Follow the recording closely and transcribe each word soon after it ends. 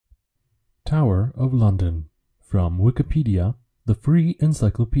Tower of London, from Wikipedia, the free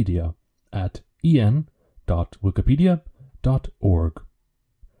encyclopedia, at en.wikipedia.org.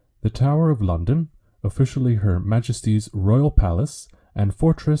 The Tower of London, officially Her Majesty's Royal Palace and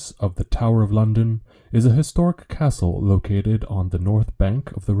Fortress of the Tower of London, is a historic castle located on the north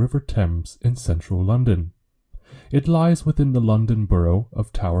bank of the River Thames in central London. It lies within the London borough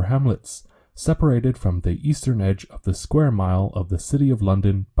of Tower Hamlets, separated from the eastern edge of the square mile of the City of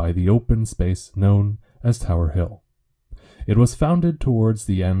London by the open space known as Tower Hill. It was founded towards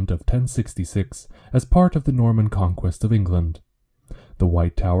the end of 1066 as part of the Norman conquest of England. The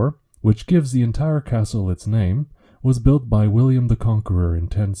White Tower, which gives the entire castle its name, was built by William the Conqueror in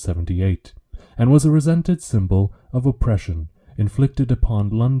 1078, and was a resented symbol of oppression inflicted upon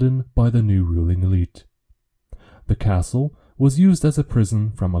London by the new ruling elite. The castle was used as a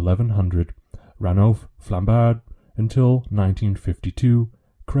prison from 1100, Ranulph Flambard, until 1952,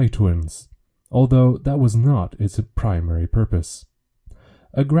 Craytwins, although that was not its primary purpose.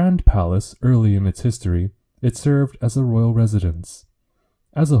 A grand palace early in its history, it served as a royal residence.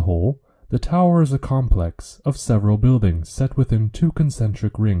 As a whole, the tower is a complex of several buildings set within two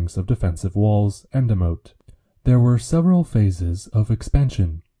concentric rings of defensive walls and a moat. There were several phases of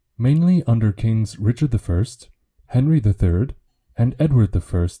expansion, mainly under Kings Richard I, Henry III, and Edward I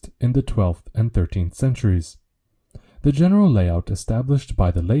in the 12th and 13th centuries. The general layout established by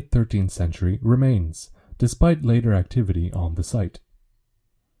the late 13th century remains, despite later activity on the site.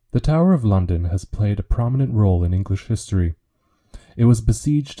 The Tower of London has played a prominent role in English history. It was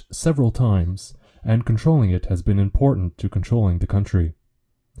besieged several times, and controlling it has been important to controlling the country.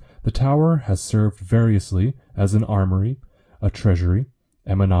 The tower has served variously as an armory, a treasury,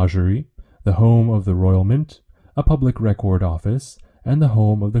 a menagerie, the home of the Royal Mint, a public record office, and the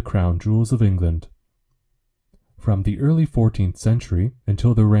home of the crown jewels of England. From the early 14th century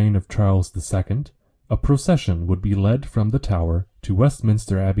until the reign of Charles II, a procession would be led from the tower to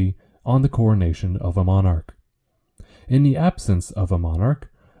Westminster Abbey on the coronation of a monarch. In the absence of a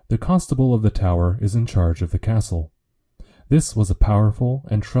monarch, the constable of the tower is in charge of the castle. This was a powerful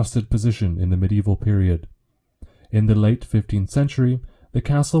and trusted position in the medieval period. In the late 15th century, the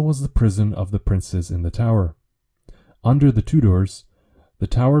castle was the prison of the princes in the tower. Under the Tudors, the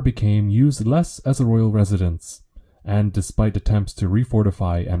tower became used less as a royal residence, and despite attempts to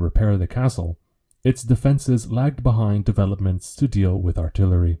refortify and repair the castle, its defenses lagged behind developments to deal with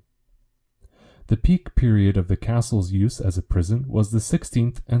artillery. The peak period of the castle's use as a prison was the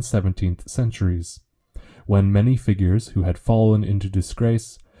 16th and 17th centuries, when many figures who had fallen into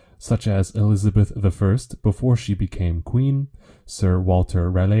disgrace, such as Elizabeth I before she became queen, Sir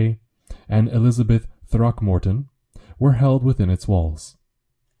Walter Raleigh, and Elizabeth Throckmorton, were held within its walls.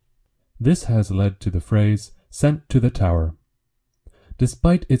 This has led to the phrase, "sent to the Tower."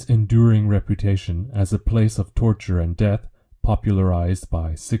 Despite its enduring reputation as a place of torture and death, popularized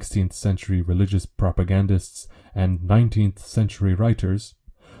by 16th century religious propagandists and 19th century writers,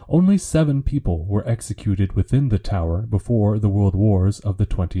 only 7 people were executed within the tower before the world wars of the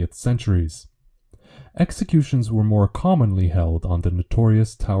 20th centuries. Executions were more commonly held on the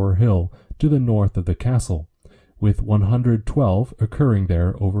notorious Tower Hill to the north of the castle, with 112 occurring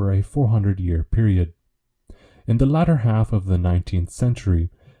there over a 400-year period. In the latter half of the 19th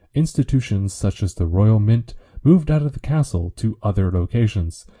century, institutions such as the Royal Mint moved out of the castle to other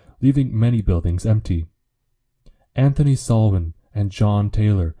locations, leaving many buildings empty. Anthony Salvin and John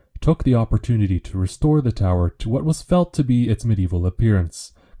Taylor took the opportunity to restore the tower to what was felt to be its medieval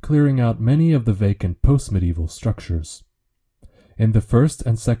appearance, clearing out many of the vacant post-medieval structures. In the First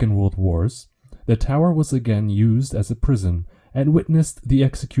and Second World Wars, the tower was again used as a prison and witnessed the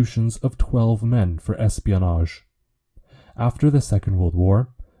executions of 12 men for espionage. After the Second World War,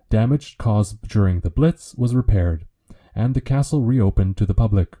 damage caused during the Blitz was repaired, and the castle reopened to the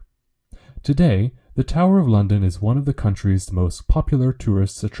public. Today, the Tower of London is one of the country's most popular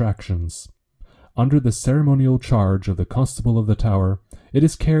tourist attractions. Under the ceremonial charge of the Constable of the Tower, it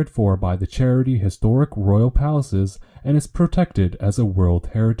is cared for by the charity Historic Royal Palaces and is protected as a World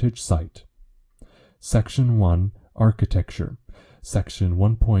Heritage Site. Section 1, Architecture. Section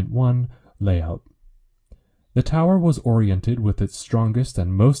 1.1, Layout. The tower was oriented with its strongest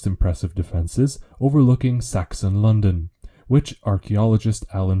and most impressive defenses overlooking Saxon London, which archaeologist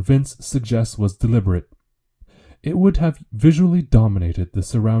Alan Vince suggests was deliberate. It would have visually dominated the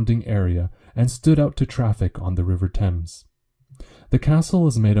surrounding area and stood out to traffic on the River Thames. The castle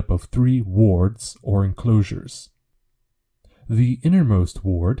is made up of 3 wards or enclosures. The innermost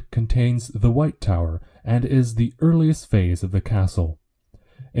ward contains the White Tower and is the earliest phase of the castle.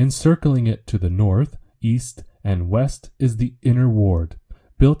 Encircling it to the north, east, and west is the inner ward,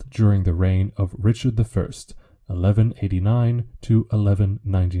 built during the reign of Richard I, 1189 to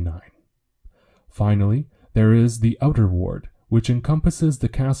 1199. Finally, there is the outer ward, which encompasses the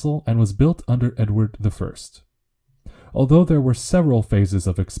castle and was built under Edward I. Although there were several phases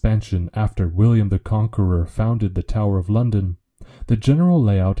of expansion after William the Conqueror founded the Tower of London, the general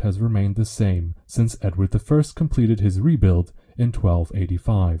layout has remained the same since Edward I completed his rebuild in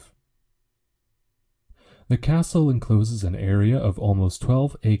 1285. The castle encloses an area of almost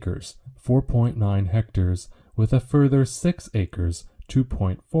 12 acres, 4.9 hectares, with a further 6 acres,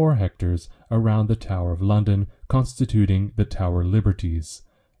 2.4 hectares, around the Tower of London, constituting the Tower Liberties,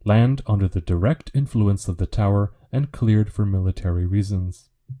 land under the direct influence of the tower and cleared for military reasons.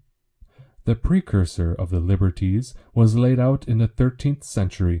 The precursor of the Liberties was laid out in the 13th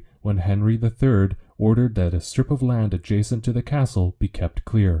century when Henry III ordered that a strip of land adjacent to the castle be kept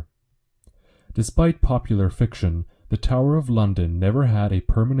clear. Despite popular fiction, the Tower of London never had a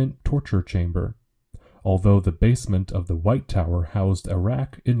permanent torture chamber, although the basement of the White Tower housed a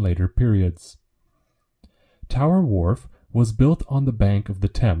rack in later periods. Tower Wharf was built on the bank of the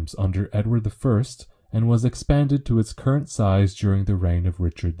Thames under Edward I and was expanded to its current size during the reign of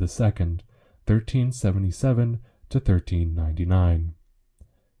Richard II, 1377 to 1399.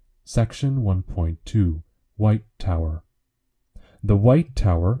 Section 1.2 White Tower. The White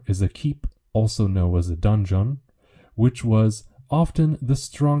Tower is a keep, also known as a donjon, which was often the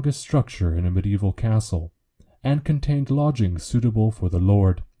strongest structure in a medieval castle, and contained lodgings suitable for the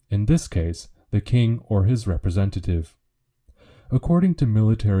lord, in this case, the king or his representative. According to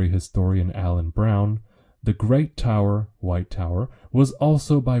military historian Alan Brown, the Great Tower, White Tower, was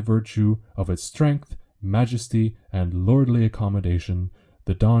also by virtue of its strength, majesty, and lordly accommodation,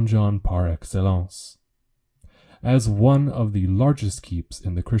 the donjon par excellence. As one of the largest keeps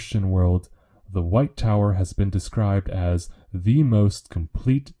in the Christian world, the White Tower has been described as the most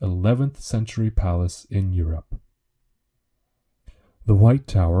complete 11th century palace in Europe. The White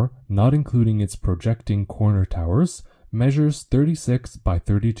Tower, not including its projecting corner towers, measures 36 by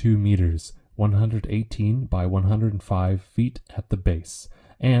 32 meters, 118 by 105 feet at the base,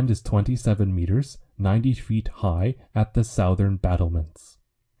 and is 27 meters, 90 feet high at the southern battlements.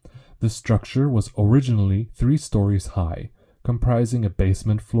 The structure was originally 3 stories high, comprising a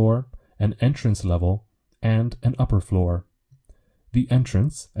basement floor, an entrance level, and an upper floor. The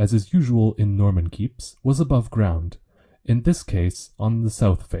entrance, as is usual in Norman keeps, was above ground, in this case on the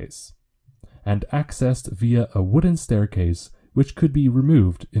south face, and accessed via a wooden staircase which could be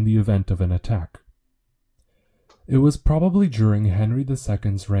removed in the event of an attack. It was probably during Henry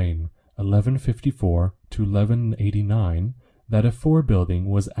II's reign, 1154 to 1189, that a forebuilding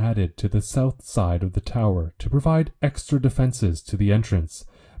was added to the south side of the tower to provide extra defenses to the entrance,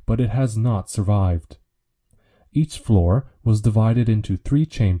 but it has not survived. Each floor was divided into 3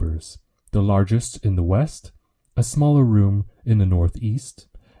 chambers, the largest in the west, a smaller room in the northeast,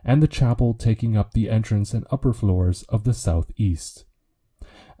 and the chapel taking up the entrance and upper floors of the southeast.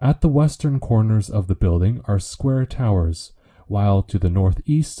 At the western corners of the building are square towers, while to the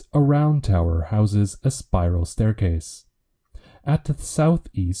northeast a round tower houses a spiral staircase. At the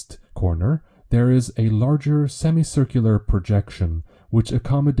southeast corner there is a larger semicircular projection which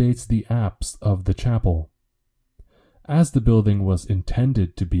accommodates the apse of the chapel. As the building was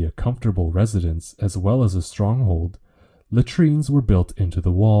intended to be a comfortable residence as well as a stronghold, latrines were built into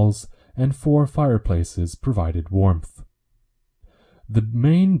the walls, and 4 fireplaces provided warmth. The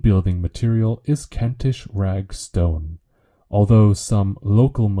main building material is Kentish rag stone, although some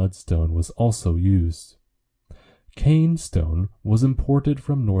local mudstone was also used. Cane stone was imported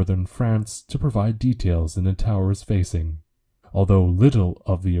from northern France to provide details in the tower's facing, although little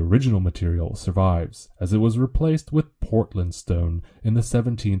of the original material survives, as it was replaced with Portland stone in the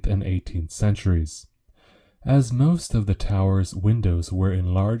 17th and 18th centuries. As most of the tower's windows were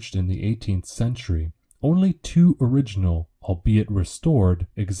enlarged in the 18th century, only 2 original, albeit restored,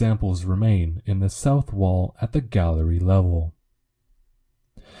 examples remain in the south wall at the gallery level.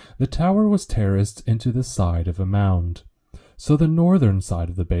 The tower was terraced into the side of a mound, so the northern side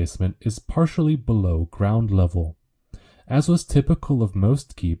of the basement is partially below ground level. As was typical of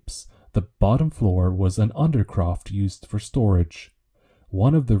most keeps, the bottom floor was an undercroft used for storage.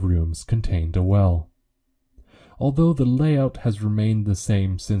 One of the rooms contained a well. Although the layout has remained the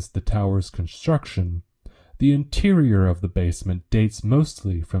same since the tower's construction, the interior of the basement dates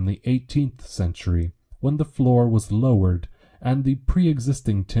mostly from the 18th century, when the floor was lowered and the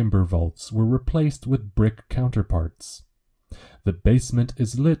pre-existing timber vaults were replaced with brick counterparts. The basement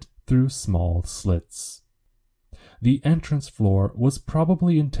is lit through small slits. The entrance floor was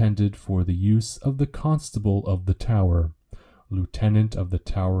probably intended for the use of the constable of the tower, Lieutenant of the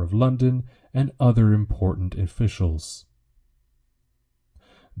Tower of London, and other important officials.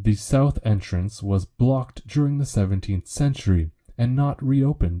 The south entrance was blocked during the 17th century and not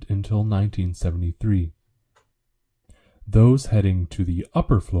reopened until 1973. Those heading to the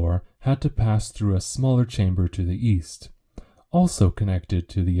upper floor had to pass through a smaller chamber to the east, also connected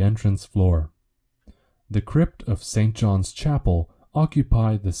to the entrance floor. The crypt of St. John's Chapel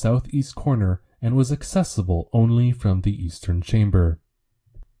occupied the southeast corner and was accessible only from the eastern chamber.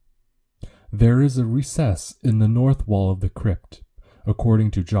 There is a recess in the north wall of the crypt.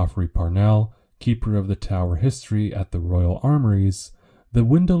 According to Geoffrey Parnell, keeper of the tower history at the Royal Armouries, the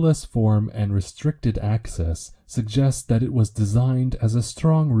windowless form and restricted access suggest that it was designed as a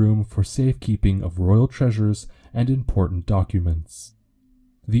strong room for safekeeping of royal treasures and important documents.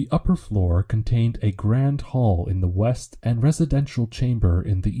 The upper floor contained a grand hall in the west and residential chamber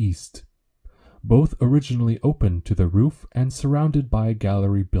in the east, both originally open to the roof and surrounded by a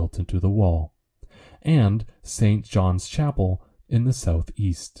gallery built into the wall, and St. John's Chapel in the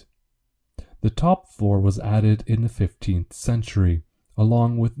southeast. The top floor was added in the 15th century,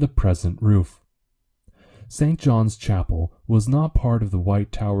 along with the present roof. St. John's Chapel was not part of the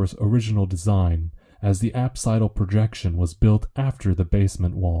White Tower's original design, as the apsidal projection was built after the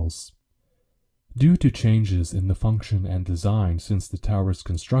basement walls. Due to changes in the function and design since the tower's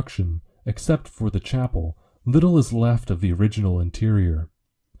construction, except for the chapel, little is left of the original interior.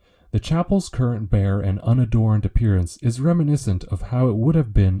 The chapel's current bare and unadorned appearance is reminiscent of how it would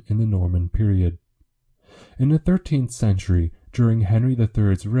have been in the Norman period. In the 13th century, during Henry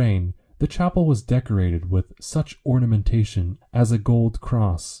III's reign, the chapel was decorated with such ornamentation as a gold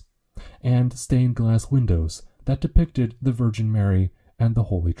cross and stained glass windows that depicted the Virgin Mary and the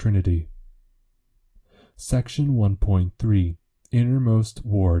Holy Trinity. Section 1.3 Innermost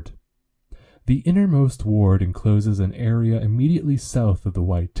Ward. The innermost ward encloses an area immediately south of the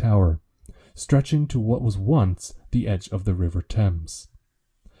White Tower, stretching to what was once the edge of the River Thames.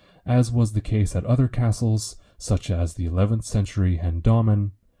 As was the case at other castles, such as the 11th century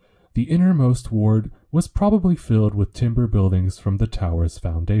Hendomen, the innermost ward was probably filled with timber buildings from the tower's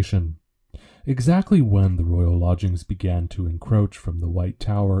foundation. Exactly when the royal lodgings began to encroach from the White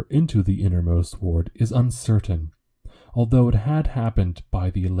Tower into the innermost ward is uncertain, although it had happened by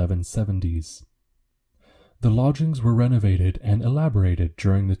the 1170s. The lodgings were renovated and elaborated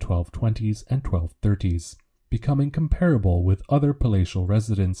during the 1220s and 1230s, becoming comparable with other palatial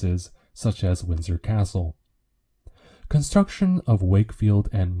residences such as Windsor Castle. Construction of Wakefield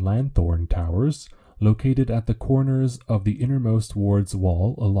and Lanthorn towers, located at the corners of the innermost ward's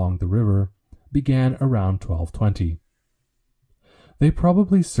wall along the river, began around 1220. They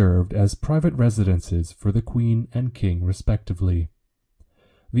probably served as private residences for the Queen and King respectively.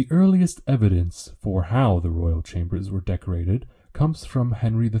 The earliest evidence for how the royal chambers were decorated comes from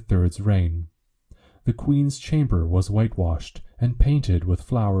Henry III's reign. The Queen's chamber was whitewashed and painted with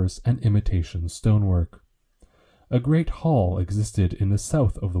flowers and imitation stonework. A great hall existed in the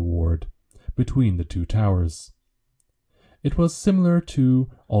south of the ward, between the two towers. It was similar to,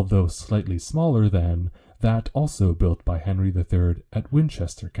 although slightly smaller than, that also built by Henry III at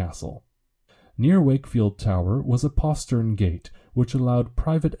Winchester Castle. Near Wakefield Tower was a postern gate which allowed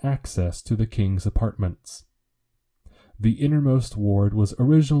private access to the king's apartments. The innermost ward was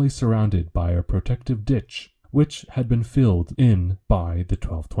originally surrounded by a protective ditch, which had been filled in by the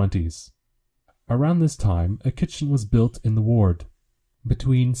 1220s. Around this time, a kitchen was built in the ward.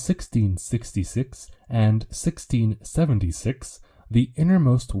 Between 1666 and 1676, the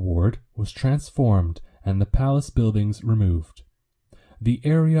innermost ward was transformed and the palace buildings removed. The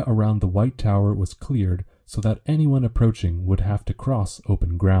area around the White Tower was cleared so that anyone approaching would have to cross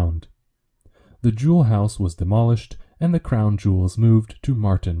open ground. The jewel house was demolished and the crown jewels moved to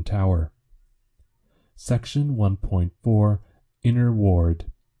Martin Tower. Section 1.4 Inner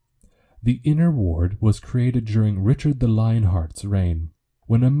Ward. The Inner Ward was created during Richard the Lionheart's reign,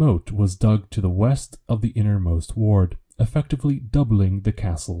 when a moat was dug to the west of the innermost ward, effectively doubling the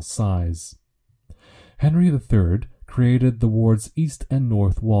castle's size. Henry III created the ward's east and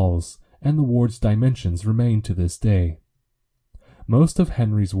north walls, and the ward's dimensions remain to this day. Most of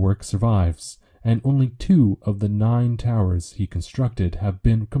Henry's work survives, and only 2 of the 9 towers he constructed have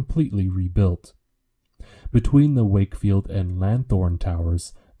been completely rebuilt. Between the Wakefield and Lanthorn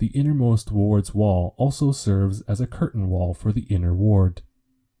towers, the innermost ward's wall also serves as a curtain wall for the inner ward.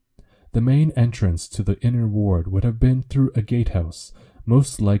 The main entrance to the inner ward would have been through a gatehouse,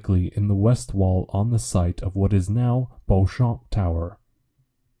 most likely in the west wall on the site of what is now Beauchamp Tower.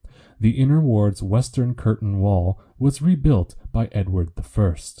 The inner ward's western curtain wall was rebuilt by Edward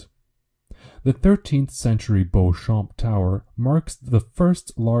I. The 13th century Beauchamp Tower marks the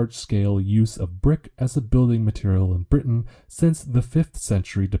first large-scale use of brick as a building material in Britain since the 5th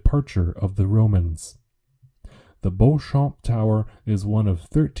century departure of the Romans. The Beauchamp Tower is one of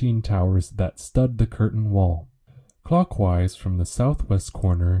 13 towers that stud the curtain wall. Clockwise from the southwest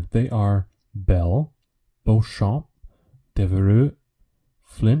corner they are Bell, Beauchamp, Devereux,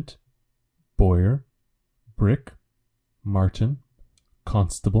 Flint, Bowyer, Brick, Martin,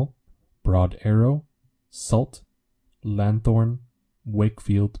 Constable, Broad Arrow, Salt, Lanthorn,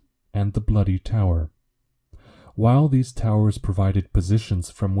 Wakefield, and the Bloody Tower. While these towers provided positions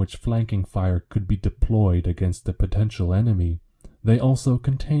from which flanking fire could be deployed against a potential enemy, they also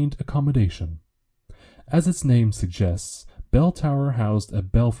contained accommodation. As its name suggests, Bell Tower housed a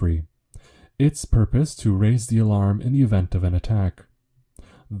belfry, its purpose to raise the alarm in the event of an attack.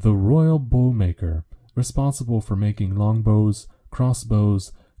 The royal bowmaker, responsible for making longbows,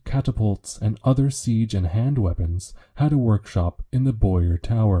 crossbows, catapults, and other siege and hand weapons, had a workshop in the Bowyer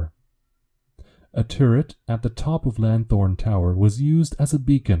Tower. A turret at the top of Lanthorn Tower was used as a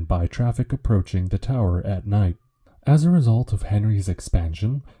beacon by traffic approaching the tower at night. As a result of Henry's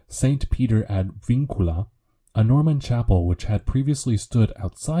expansion, St. Peter ad Vincula, a Norman chapel which had previously stood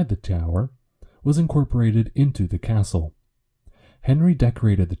outside the tower, was incorporated into the castle. Henry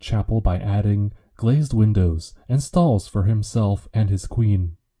decorated the chapel by adding glazed windows and stalls for himself and his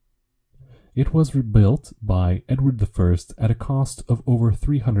queen. It was rebuilt by Edward I at a cost of over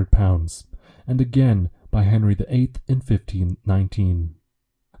 £300, and again by Henry VIII in 1519.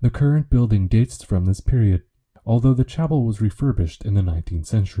 The current building dates from this period, although the chapel was refurbished in the 19th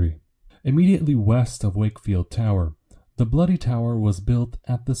century. Immediately west of Wakefield Tower, the Bloody Tower was built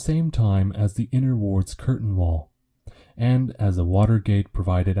at the same time as the inner ward's curtain wall, and as a water gate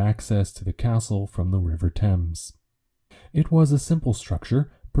provided access to the castle from the River Thames. It was a simple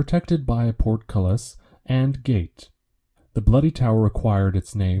structure, protected by a portcullis and gate. The Bloody Tower acquired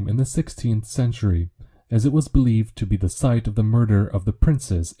its name in the 16th century, as it was believed to be the site of the murder of the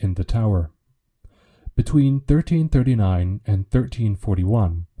princes in the tower. Between 1339 and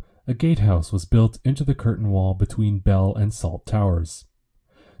 1341, a gatehouse was built into the curtain wall between Bell and Salt Towers.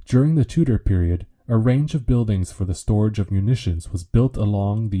 During the Tudor period, a range of buildings for the storage of munitions was built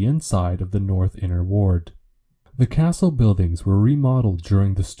along the inside of the north inner ward. The castle buildings were remodeled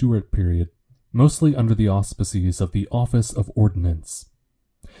during the Stuart period, mostly under the auspices of the Office of Ordnance.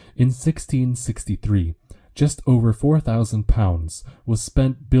 In 1663, just over £4,000 was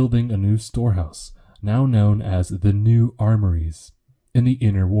spent building a new storehouse, now known as the New Armories, in the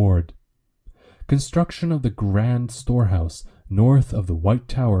inner ward. Construction of the Grand Storehouse, north of the White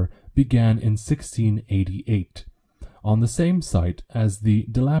Tower, began in 1688, on the same site as the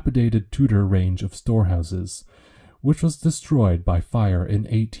dilapidated Tudor range of storehouses, which was destroyed by fire in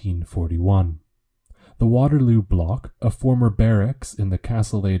 1841. The Waterloo Block, a former barracks in the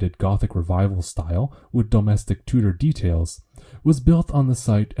castellated Gothic Revival style with domestic Tudor details, was built on the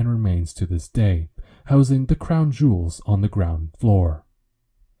site and remains to this day, housing the crown jewels on the ground floor.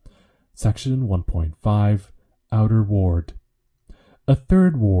 Section 1.5 Outer Ward. A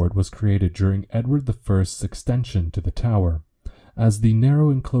third ward was created during Edward I's extension to the tower, as the narrow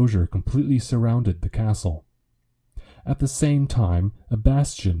enclosure completely surrounded the castle. At the same time, a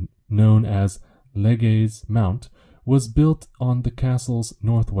bastion known as Legay's Mount was built on the castle's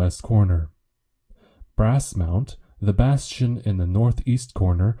northwest corner. Brass Mount, the bastion in the northeast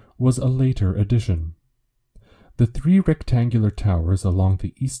corner, was a later addition. The three rectangular towers along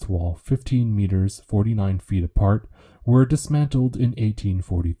the east wall, 15 meters 49 feet apart, were dismantled in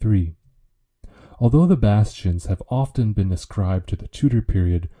 1843. Although the bastions have often been ascribed to the Tudor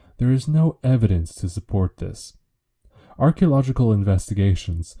period, there is no evidence to support this. Archaeological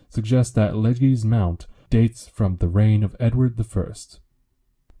investigations suggest that Legay's Mount dates from the reign of Edward I.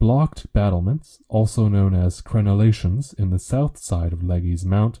 Blocked battlements, also known as crenellations, in the south side of Legay's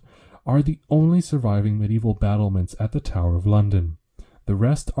Mount, are the only surviving medieval battlements at the Tower of London. The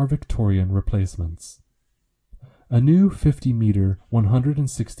rest are Victorian replacements. A new 50-meter,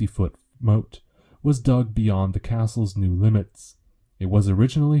 160-foot moat was dug beyond the castle's new limits. It was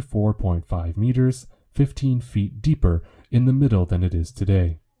originally 4.5 meters, 15 feet deeper in the middle than it is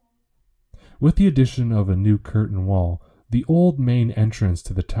today. With the addition of a new curtain wall, the old main entrance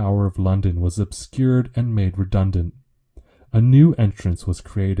to the Tower of London was obscured and made redundant. A new entrance was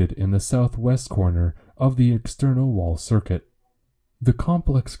created in the southwest corner of the external wall circuit. The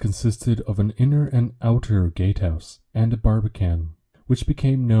complex consisted of an inner and outer gatehouse and a barbican, which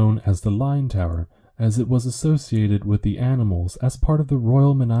became known as the Lion Tower, as it was associated with the animals as part of the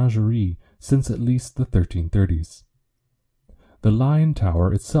royal menagerie since at least the 1330s. The Lion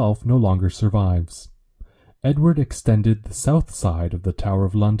Tower itself no longer survives. Edward extended the south side of the Tower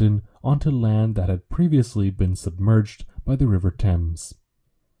of London onto land that had previously been submerged by the River Thames.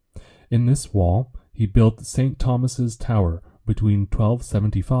 In this wall, he built St. Thomas's Tower between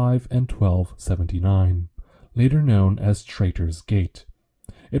 1275 and 1279, later known as Traitor's Gate.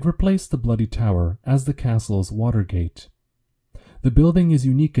 It replaced the Bloody Tower as the castle's water gate. The building is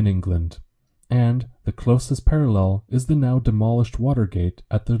unique in England, and the closest parallel is the now demolished Watergate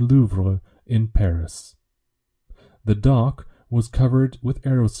at the Louvre in Paris. The dock was covered with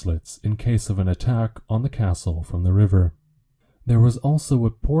arrow slits in case of an attack on the castle from the river. There was also a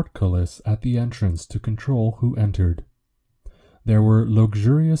portcullis at the entrance to control who entered. There were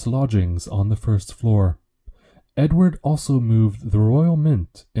luxurious lodgings on the first floor. Edward also moved the Royal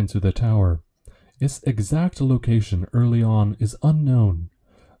Mint into the tower. Its exact location early on is unknown,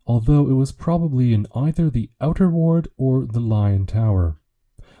 although it was probably in either the Outer Ward or the Lion Tower.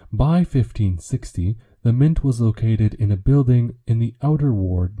 By 1560, the Mint was located in a building in the Outer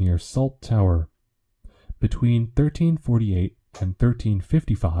Ward near Salt Tower. Between 1348 and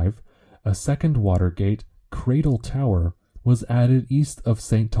 1355, a second Watergate, Cradle Tower, was added east of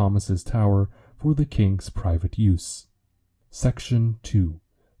St. Thomas's Tower for the king's private use. Section 2.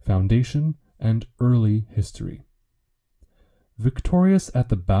 Foundation and Early History. Victorious at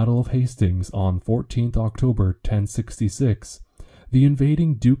the Battle of Hastings on 14th October 1066, the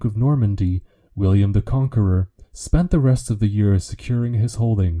invading Duke of Normandy, William the Conqueror, spent the rest of the year securing his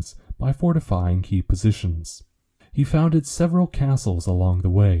holdings by fortifying key positions. He founded several castles along the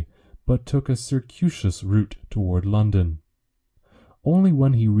way, but took a circuitous route toward London. Only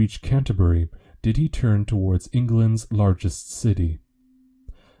when he reached Canterbury did he turn towards England's largest city.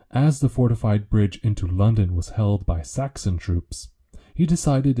 As the fortified bridge into London was held by Saxon troops, he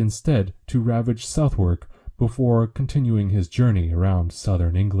decided instead to ravage Southwark before continuing his journey around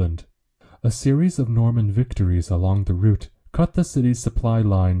southern England. A series of Norman victories along the route cut the city's supply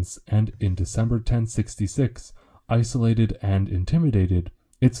lines and in December 1066, isolated and intimidated,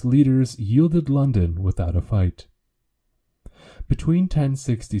 its leaders yielded London without a fight. Between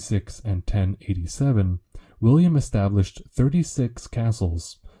 1066 and 1087, William established 36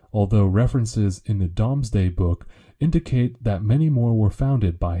 castles, although references in the Domesday Book indicate that many more were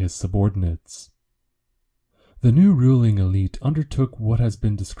founded by his subordinates. The new ruling elite undertook what has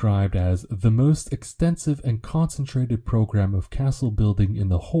been described as the most extensive and concentrated program of castle building in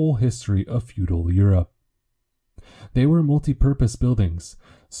the whole history of feudal Europe. They were multi-purpose buildings,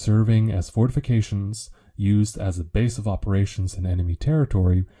 serving as fortifications, used as a base of operations in enemy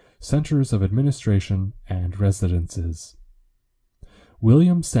territory, centers of administration, and residences.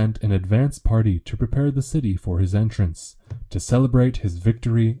 William sent an advance party to prepare the city for his entrance, to celebrate his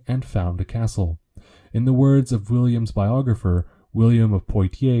victory and found a castle. In the words of William's biographer, William of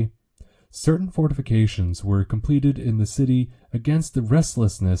Poitiers, certain fortifications were completed in the city against the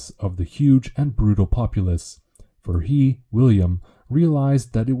restlessness of the huge and brutal populace, for he, William,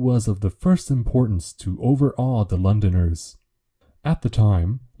 realized that it was of the first importance to overawe the Londoners. At the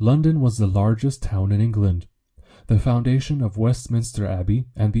time, London was the largest town in England. The foundation of Westminster Abbey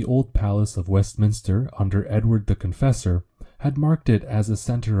and the Old Palace of Westminster under Edward the Confessor had marked it as a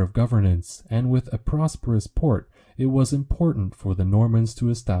center of governance, and with a prosperous port, it was important for the Normans to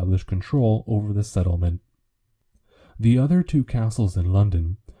establish control over the settlement. The other two castles in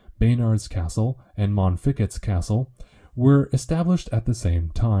London, Baynard's Castle and Montfichet's Castle, were established at the same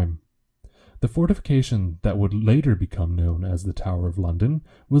time. The fortification that would later become known as the Tower of London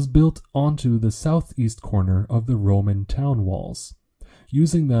was built onto the southeast corner of the Roman town walls,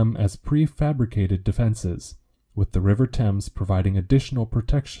 using them as prefabricated defenses, with the River Thames providing additional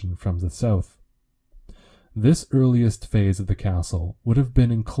protection from the south. This earliest phase of the castle would have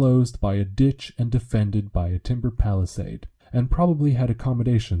been enclosed by a ditch and defended by a timber palisade, and probably had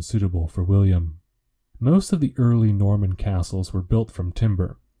accommodation suitable for William. Most of the early Norman castles were built from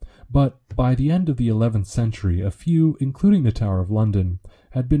timber, but by the end of the 11th century a few, including the Tower of London,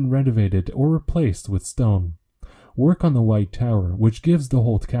 had been renovated or replaced with stone. Work on the White Tower, which gives the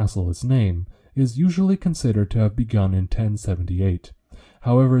whole castle its name, is usually considered to have begun in 1078.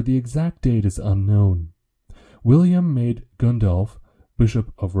 However, the exact date is unknown. William made Gundulf,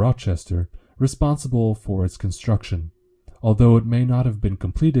 Bishop of Rochester, responsible for its construction, although it may not have been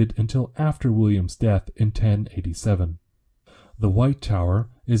completed until after William's death in 1087. The White Tower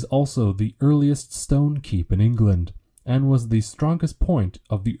is also the earliest stone keep in England, and was the strongest point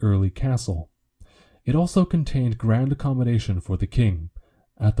of the early castle. It also contained grand accommodation for the king.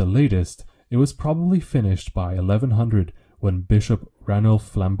 At the latest, it was probably finished by 1100, when Bishop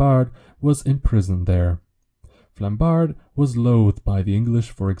Ranulph Flambard was imprisoned there. Flambard was loathed by the English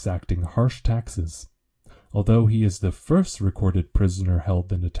for exacting harsh taxes. Although he is the first recorded prisoner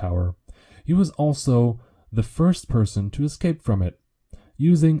held in the tower, he was also the first person to escape from it,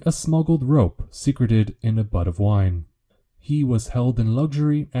 using a smuggled rope secreted in a butt of wine. He was held in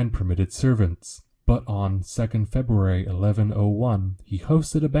luxury and permitted servants, but on 2nd February 1101 he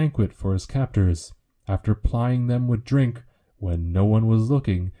hosted a banquet for his captors. After plying them with drink, when no one was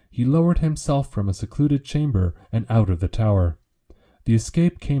looking, he lowered himself from a secluded chamber and out of the tower. The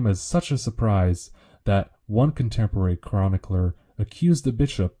escape came as such a surprise that one contemporary chronicler accused the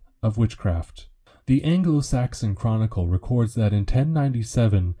bishop of witchcraft. The Anglo-Saxon Chronicle records that in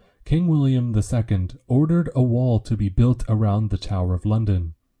 1097, King William II ordered a wall to be built around the Tower of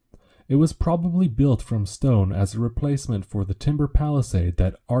London. It was probably built from stone as a replacement for the timber palisade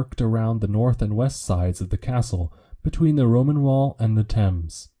that arced around the north and west sides of the castle between the Roman wall and the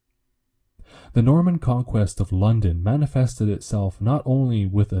Thames. The Norman conquest of London manifested itself not only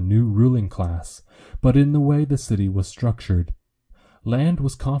with a new ruling class, but in the way the city was structured. Land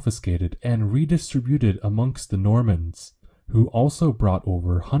was confiscated and redistributed amongst the Normans, who also brought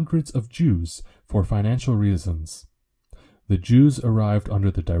over hundreds of Jews for financial reasons. The Jews arrived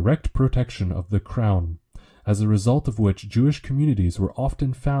under the direct protection of the crown, as a result of which Jewish communities were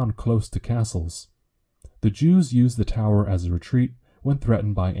often found close to castles. The Jews used the tower as a retreat when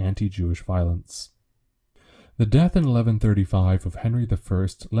threatened by anti-Jewish violence. The death in 1135 of Henry I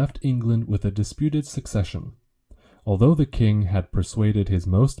left England with a disputed succession. Although the king had persuaded his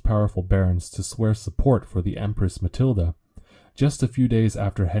most powerful barons to swear support for the Empress Matilda, just a few days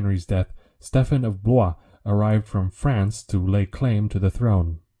after Henry's death, Stephen of Blois arrived from France to lay claim to the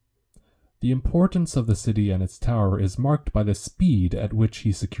throne. The importance of the city and its tower is marked by the speed at which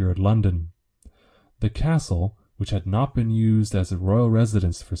he secured London. The castle, which had not been used as a royal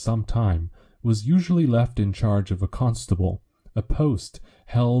residence for some time, was usually left in charge of a constable, a post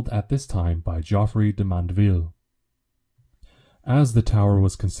held at this time by Geoffrey de Mandeville. As the tower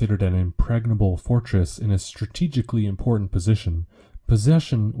was considered an impregnable fortress in a strategically important position,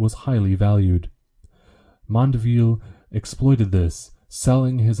 possession was highly valued. Mandeville exploited this,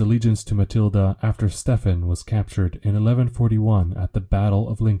 selling his allegiance to Matilda after Stephen was captured in 1141 at the Battle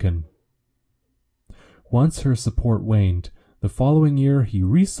of Lincoln. Once her support waned, the following year he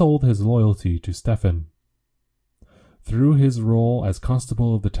resold his loyalty to Stephen. Through his role as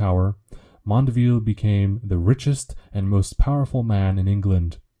constable of the tower, Mandeville became the richest and most powerful man in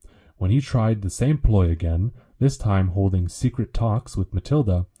England. When he tried the same ploy again, this time holding secret talks with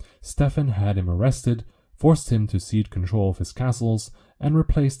Matilda, Stephen had him arrested, forced him to cede control of his castles, and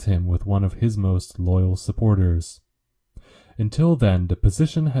replaced him with one of his most loyal supporters. Until then, the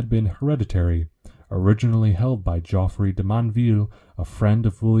position had been hereditary, originally held by Geoffrey de Mandeville, a friend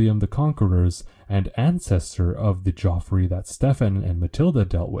of William the Conqueror's and ancestor of the Geoffrey that Stephen and Matilda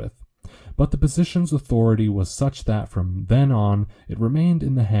dealt with. But the position's authority was such that from then on it remained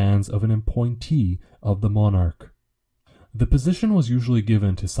in the hands of an appointee of the monarch. The position was usually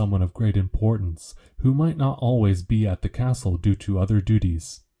given to someone of great importance, who might not always be at the castle due to other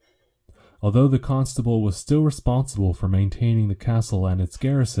duties. Although the constable was still responsible for maintaining the castle and its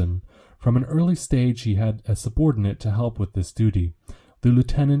garrison, from an early stage he had a subordinate to help with this duty, the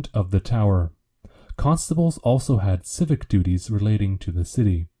lieutenant of the tower. Constables also had civic duties relating to the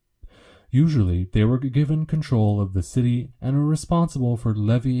city. Usually, they were given control of the city and were responsible for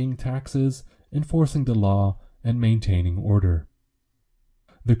levying taxes, enforcing the law, and maintaining order.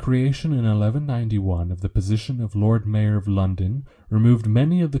 The creation in 1191 of the position of Lord Mayor of London removed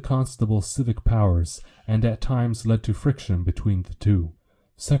many of the constable's civic powers and at times led to friction between the two.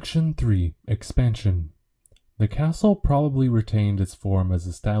 Section 3. Expansion. The castle probably retained its form as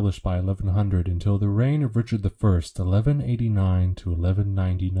established by 1100 until the reign of Richard I, 1189 to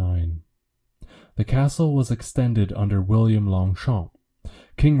 1199. The castle was extended under William Longchamp,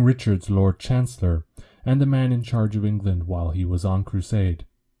 King Richard's Lord Chancellor, and the man in charge of England while he was on crusade.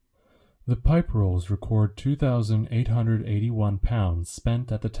 The pipe rolls record £2,881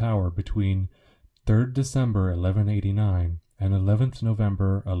 spent at the tower between 3rd December 1189 and 11th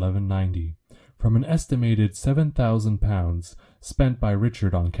November 1190, from an estimated £7,000 spent by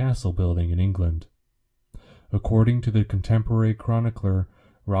Richard on castle building in England. According to the contemporary chronicler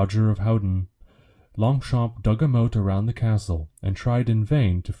Roger of Howden, Longchamp dug a moat around the castle and tried in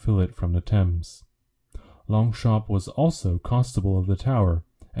vain to fill it from the Thames. Longchamp was also constable of the tower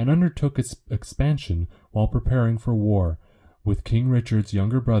and undertook its expansion while preparing for war with King Richard's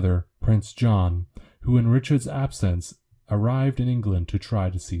younger brother, Prince John, who in Richard's absence arrived in England to try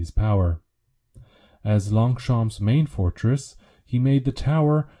to seize power. As Longchamp's main fortress, he made the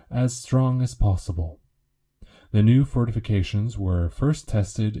tower as strong as possible. The new fortifications were first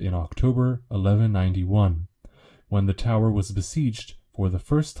tested in October 1191, when the tower was besieged for the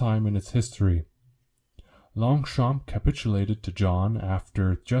first time in its history. Longchamp capitulated to John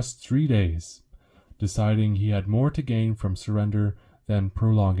after just 3 days, deciding he had more to gain from surrender than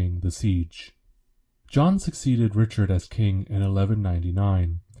prolonging the siege. John succeeded Richard as king in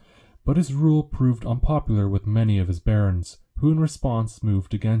 1199, but his rule proved unpopular with many of his barons, who in response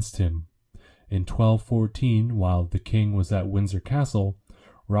moved against him. In 1214, while the king was at Windsor Castle,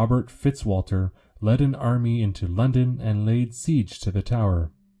 Robert Fitzwalter led an army into London and laid siege to the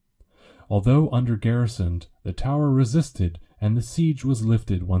tower. Although under-garrisoned, the tower resisted, and the siege was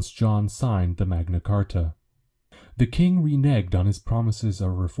lifted once John signed the Magna Carta. The king reneged on his promises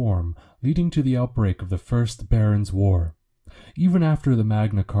of reform, leading to the outbreak of the First Barons' War. Even after the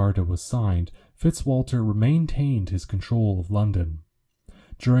Magna Carta was signed, Fitzwalter maintained his control of London.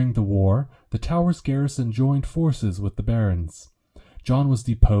 During the war, the tower's garrison joined forces with the barons. John was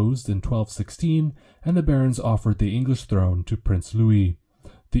deposed in 1216, and the barons offered the English throne to Prince Louis,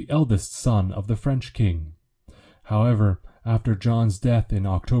 the eldest son of the French king. However, after John's death in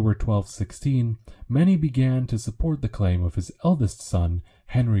October 1216, many began to support the claim of his eldest son,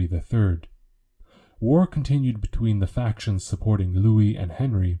 Henry III. War continued between the factions supporting Louis and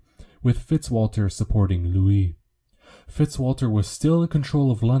Henry, with Fitzwalter supporting Louis. Fitzwalter was still in control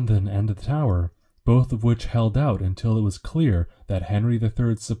of London and the Tower, both of which held out until it was clear that Henry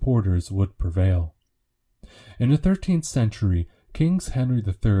III's supporters would prevail. In the 13th century, Kings Henry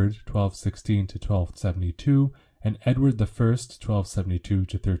III (1216–1272) and Edward I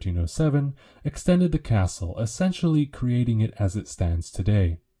 (1272–1307) extended the castle, essentially creating it as it stands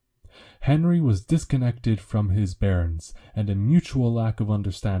today. Henry was disconnected from his barons, and a mutual lack of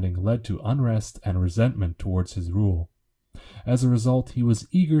understanding led to unrest and resentment towards his rule. As a result, he was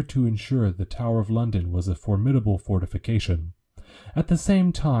eager to ensure the Tower of London was a formidable fortification. At the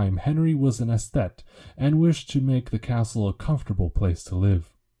same time, Henry was an aesthete and wished to make the castle a comfortable place to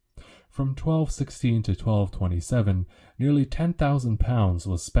live. From 1216 to 1227, nearly £10,000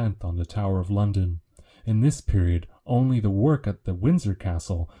 was spent on the Tower of London. In this period, only the work at the Windsor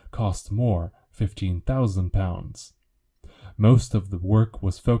Castle cost more, £15,000. Most of the work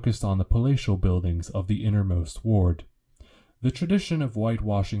was focused on the palatial buildings of the innermost ward. The tradition of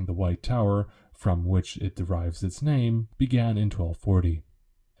whitewashing the White Tower, from which it derives its name, began in 1240.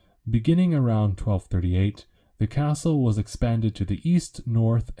 Beginning around 1238, the castle was expanded to the east,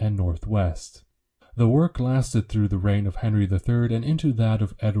 north, and northwest. The work lasted through the reign of Henry III and into that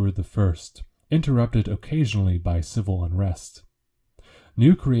of Edward I, interrupted occasionally by civil unrest.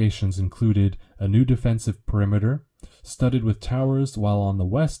 New creations included a new defensive perimeter, studded with towers, while on the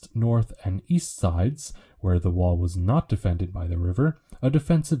west, north, and east sides, where the wall was not defended by the river, a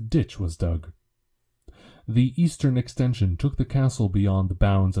defensive ditch was dug. The eastern extension took the castle beyond the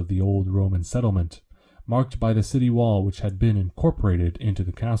bounds of the old Roman settlement, marked by the city wall which had been incorporated into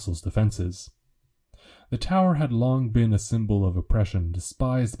the castle's defenses. The tower had long been a symbol of oppression,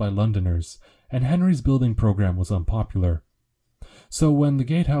 despised by Londoners, and Henry's building program was unpopular. So when the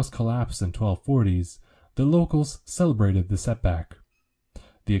gatehouse collapsed in 1240s, the locals celebrated the setback.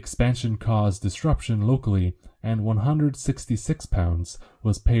 The expansion caused disruption locally, and £166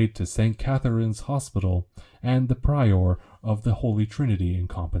 was paid to St. Catherine's Hospital and the prior of the Holy Trinity in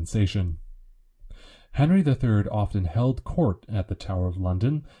compensation. Henry III often held court at the Tower of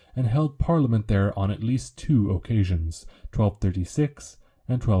London and held Parliament there on at least 2 occasions, 1236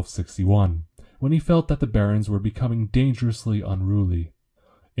 and 1261, when he felt that the barons were becoming dangerously unruly.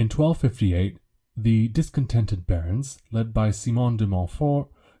 In 1258, the discontented barons, led by Simon de Montfort,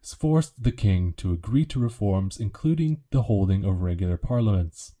 forced the king to agree to reforms, including the holding of regular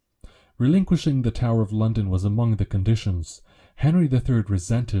parliaments. Relinquishing the Tower of London was among the conditions. Henry III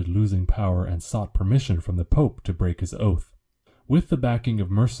resented losing power and sought permission from the Pope to break his oath. With the backing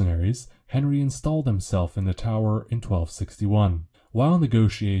of mercenaries, Henry installed himself in the tower in 1261. While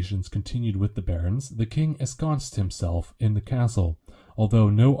negotiations continued with the barons, the king ensconced himself in the castle, although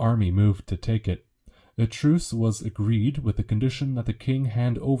no army moved to take it. A truce was agreed with the condition that the king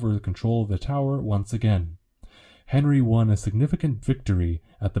hand over the control of the tower once again. Henry won a significant victory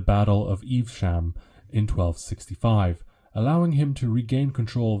at the Battle of Evesham in 1265, allowing him to regain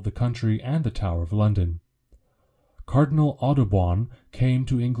control of the country and the Tower of London. Cardinal Audubon came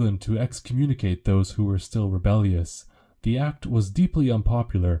to England to excommunicate those who were still rebellious. The act was deeply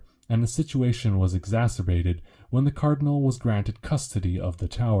unpopular, and the situation was exacerbated when the cardinal was granted custody of the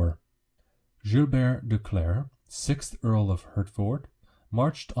tower. Gilbert de Clare, 6th Earl of Hertford,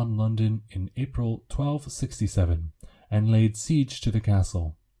 marched on London in April 1267 and laid siege to the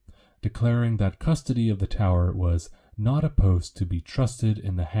castle. declaring that custody of the tower was not a post to be trusted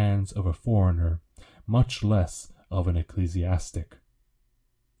in the hands of a foreigner, much less of an ecclesiastic.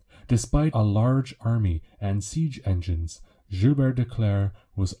 Despite a large army and siege engines, Gilbert de Clare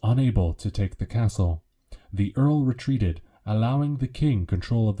was unable to take the castle. The earl retreated, allowing the king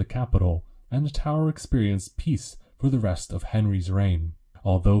control of the capital, and the tower experienced peace for the rest of Henry's reign.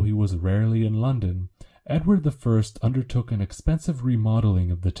 Although he was rarely in London, Edward I undertook an expensive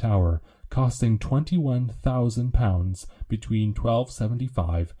remodeling of the tower, costing £21,000 between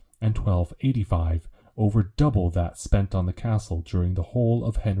 1275 and 1285, over double that spent on the castle during the whole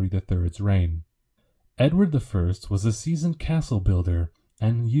of Henry III's reign. Edward I was a seasoned castle builder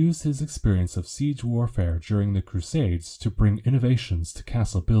and used his experience of siege warfare during the Crusades to bring innovations to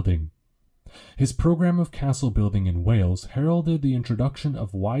castle building. His program of castle building in Wales heralded the introduction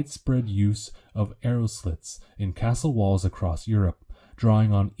of widespread use of arrow slits in castle walls across Europe,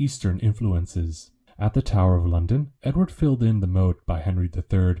 drawing on Eastern influences. At the Tower of London, Edward filled in the moat by Henry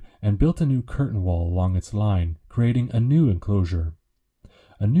III and built a new curtain wall along its line, creating a new enclosure.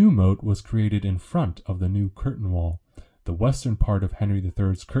 A new moat was created in front of the new curtain wall. The western part of Henry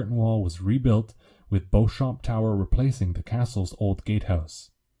III's curtain wall was rebuilt, with Beauchamp Tower replacing the castle's old gatehouse.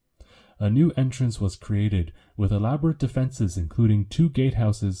 A new entrance was created, with elaborate defences including 2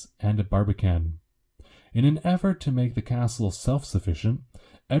 gatehouses and a barbican. In an effort to make the castle self-sufficient,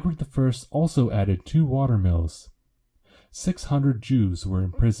 Edward I also added 2 watermills. 600 Jews were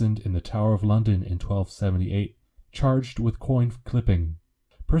imprisoned in the Tower of London in 1278, charged with coin clipping.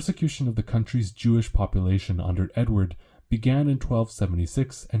 Persecution of the country's Jewish population under Edward began in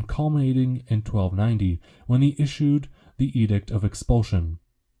 1276 and culminating in 1290 when he issued the Edict of Expulsion,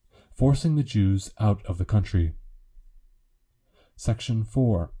 forcing the Jews out of the country. Section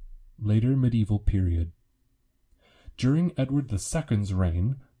 4. Later Medieval Period. During Edward II's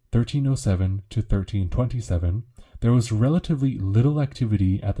reign, 1307 to 1327, there was relatively little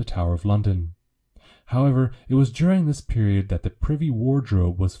activity at the Tower of London. However, it was during this period that the Privy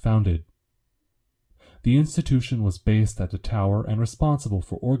Wardrobe was founded. The institution was based at the Tower and responsible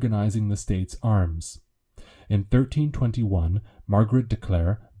for organizing the state's arms. In 1321, Margaret de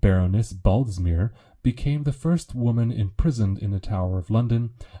Clare, Baroness Baldesmere, became the first woman imprisoned in the Tower of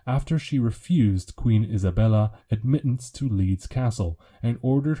London after she refused Queen Isabella admittance to Leeds Castle and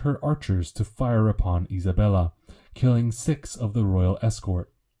ordered her archers to fire upon Isabella, killing 6 of the royal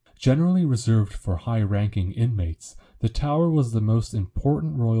escort. Generally reserved for high-ranking inmates, the Tower was the most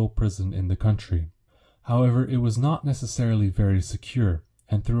important royal prison in the country. However, it was not necessarily very secure,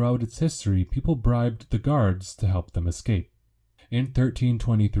 and throughout its history people bribed the guards to help them escape. In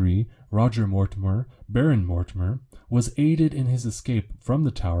 1323, Roger Mortimer, Baron Mortimer, was aided in his escape from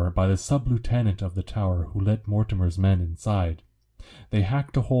the Tower by the sub-lieutenant of the Tower who led Mortimer's men inside. They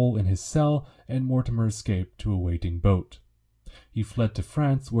hacked a hole in his cell, and Mortimer escaped to a waiting boat. He fled to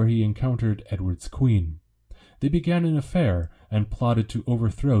France, where he encountered Edward's queen. They began an affair and plotted to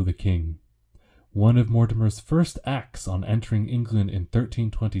overthrow the king. One of Mortimer's first acts on entering England in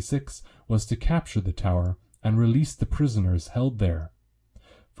 1326 was to capture the Tower and release the prisoners held there.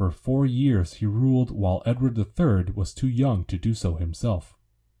 For 4 years he ruled while Edward III was too young to do so himself.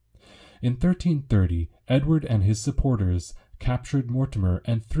 In 1330, Edward and his supporters captured Mortimer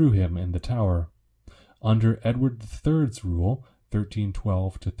and threw him in the Tower. Under Edward III's rule,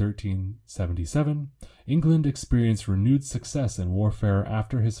 1312 to 1377, England experienced renewed success in warfare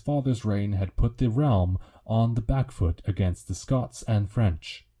after his father's reign had put the realm on the back foot against the Scots and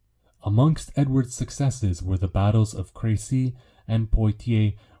French. Amongst Edward's successes were the battles of Crécy and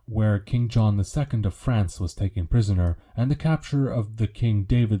Poitiers, where King John II of France was taken prisoner, and the capture of the King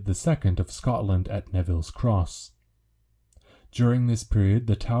David II of Scotland at Neville's Cross. During this period,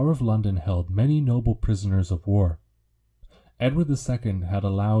 the Tower of London held many noble prisoners of war. Edward II had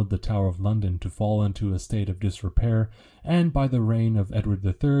allowed the Tower of London to fall into a state of disrepair, and by the reign of Edward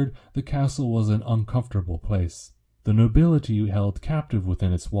III, the castle was an uncomfortable place. The nobility held captive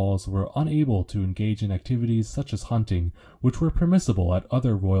within its walls were unable to engage in activities such as hunting, which were permissible at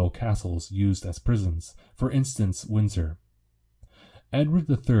other royal castles used as prisons, for instance Windsor. Edward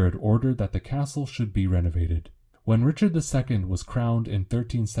III ordered that the castle should be renovated. When Richard II was crowned in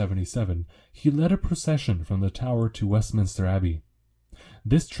 1377, he led a procession from the Tower to Westminster Abbey.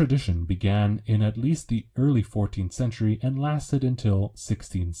 This tradition began in at least the early 14th century and lasted until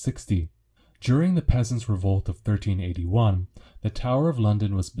 1660. During the Peasants' Revolt of 1381, the Tower of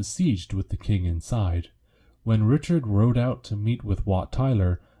London was besieged with the king inside. When Richard rode out to meet with Wat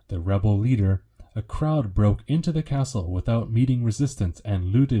Tyler, the rebel leader, a crowd broke into the castle without meeting resistance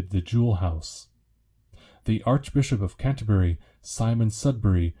and looted the jewel house. The Archbishop of Canterbury, Simon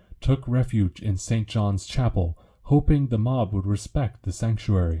Sudbury, took refuge in St. John's Chapel, hoping the mob would respect the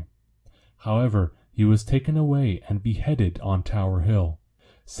sanctuary. However, he was taken away and beheaded on Tower Hill.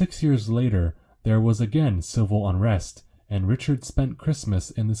 6 years later, there was again civil unrest, and Richard spent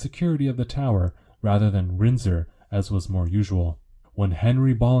Christmas in the security of the Tower rather than Windsor, as was more usual. When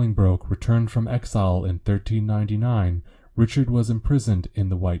Henry Bolingbroke returned from exile in 1399, Richard was imprisoned in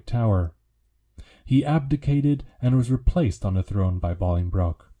the White Tower. He abdicated and was replaced on the throne by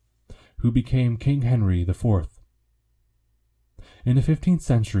Bolingbroke, who became King Henry IV. In the 15th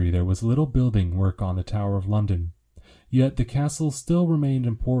century, there was little building work on the Tower of London, yet the castle still remained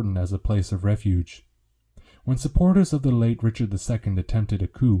important as a place of refuge. When supporters of the late Richard II attempted a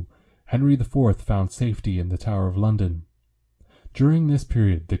coup, Henry IV found safety in the Tower of London. During this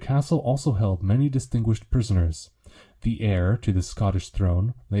period, the castle also held many distinguished prisoners. The heir to the Scottish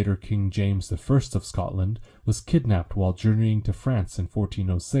throne, later King James I of Scotland, was kidnapped while journeying to France in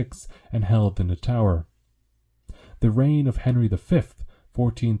 1406 and held in the Tower. The reign of Henry V,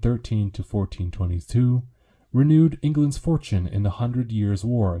 1413 to 1422, renewed England's fortune in the 100 Years'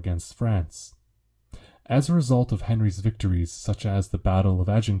 War against France. As a result of Henry's victories, such as the Battle of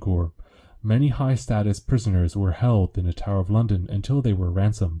Agincourt, many high-status prisoners were held in the Tower of London until they were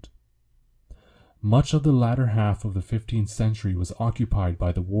ransomed. Much of the latter half of the 15th century was occupied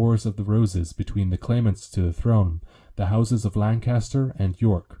by the Wars of the Roses between the claimants to the throne, the houses of Lancaster and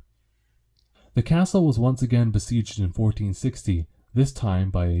York. The castle was once again besieged in 1460, this time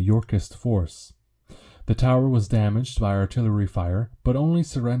by a Yorkist force. The tower was damaged by artillery fire, but only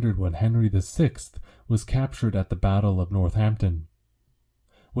surrendered when Henry VI was captured at the Battle of Northampton.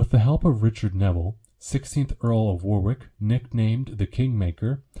 With the help of Richard Neville, 16th Earl of Warwick, nicknamed the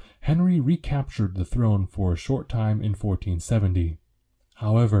Kingmaker, Henry recaptured the throne for a short time in 1470.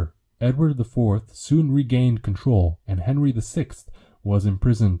 However, Edward IV soon regained control, and Henry VI was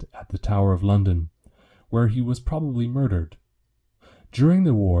imprisoned at the Tower of London, where he was probably murdered. During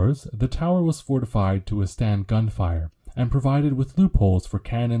the wars, the tower was fortified to withstand gunfire, and provided with loopholes for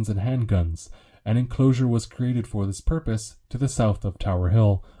cannons and handguns. An enclosure was created for this purpose to the south of Tower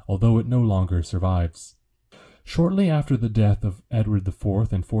Hill, although it no longer survives. Shortly after the death of Edward IV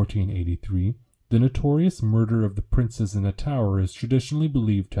in 1483, the notorious murder of the princes in the tower is traditionally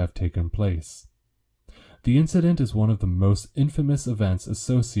believed to have taken place. The incident is one of the most infamous events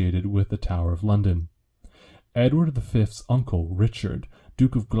associated with the Tower of London. Edward V's uncle, Richard,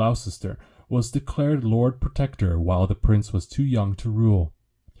 Duke of Gloucester, was declared Lord Protector while the prince was too young to rule.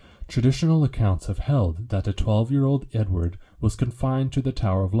 Traditional accounts have held that the 12-year-old Edward was confined to the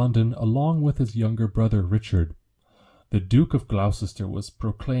Tower of London along with his younger brother Richard. The Duke of Gloucester was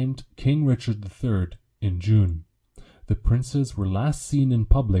proclaimed King Richard III in June. The princes were last seen in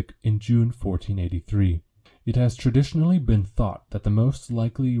public in June 1483. It has traditionally been thought that the most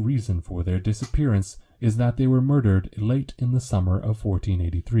likely reason for their disappearance is that they were murdered late in the summer of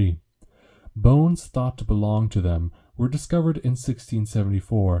 1483. Bones thought to belong to them were discovered in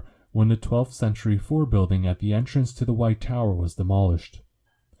 1674 when the 12th century fort building at the entrance to the White Tower was demolished.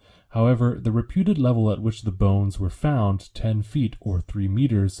 However, the reputed level at which the bones were found, 10 feet or 3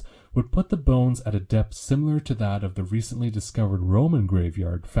 meters, would put the bones at a depth similar to that of the recently discovered Roman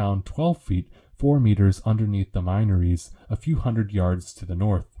graveyard found 12 feet 4 meters underneath the Minories, a few hundred yards to the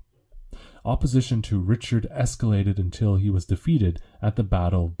north. Opposition to Richard escalated until he was defeated at the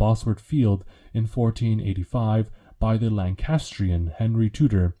Battle of Bosworth Field in 1485 by the Lancastrian Henry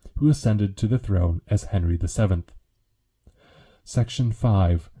Tudor, who ascended to the throne as Henry VII. Section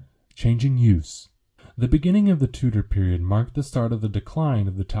 5. Changing use. The beginning of the Tudor period marked the start of the decline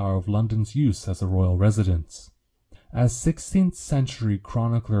of the Tower of London's use as a royal residence. As 16th century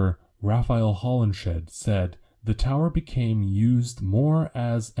chronicler Raphael Holinshed said, the tower became used more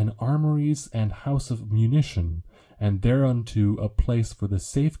as an armories and house of munition, and thereunto a place for the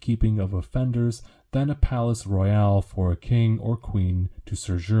safekeeping of offenders than a palace royal for a king or queen to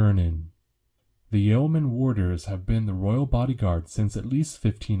sojourn in. The yeoman warders have been the royal bodyguard since at least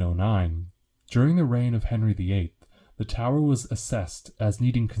 1509. During the reign of Henry VIII, the tower was assessed as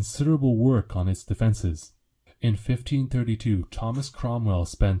needing considerable work on its defences. In 1532, Thomas Cromwell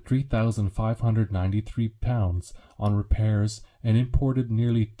spent £3,593 on repairs and imported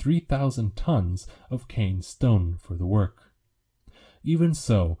nearly 3,000 tons of cane stone for the work. Even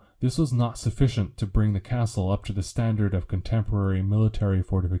so, this was not sufficient to bring the castle up to the standard of contemporary military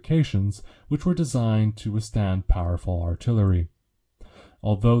fortifications, which were designed to withstand powerful artillery.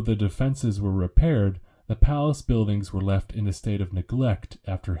 Although the defences were repaired, the palace buildings were left in a state of neglect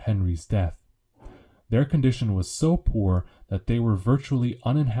after Henry's death. Their condition was so poor that they were virtually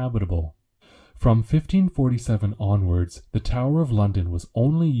uninhabitable. From 1547 onwards, the Tower of London was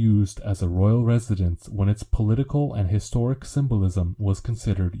only used as a royal residence when its political and historic symbolism was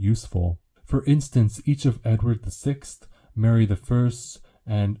considered useful. For instance, each of Edward VI, Mary I,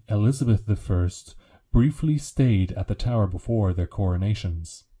 and Elizabeth I briefly stayed at the Tower before their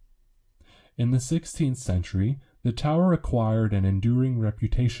coronations. In the 16th century, the Tower acquired an enduring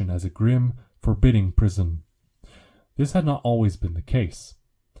reputation as a grim, forbidding prison. This had not always been the case.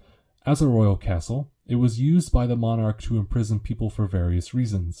 As a royal castle, it was used by the monarch to imprison people for various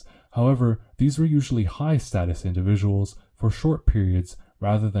reasons. However, these were usually high-status individuals for short periods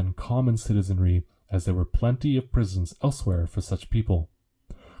rather than common citizenry, as there were plenty of prisons elsewhere for such people.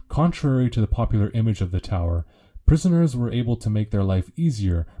 Contrary to the popular image of the Tower, prisoners were able to make their life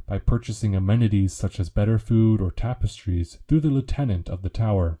easier by purchasing amenities such as better food or tapestries through the lieutenant of the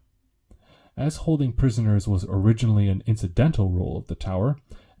Tower. As holding prisoners was originally an incidental role of the Tower,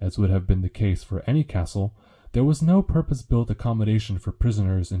 as would have been the case for any castle, there was no purpose-built accommodation for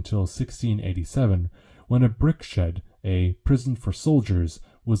prisoners until 1687, when a brick shed, a prison for soldiers,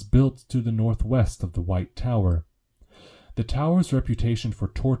 was built to the northwest of the White Tower. The Tower's reputation for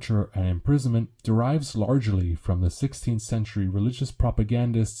torture and imprisonment derives largely from the 16th century religious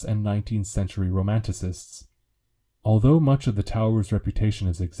propagandists and 19th century romanticists. Although much of the Tower's reputation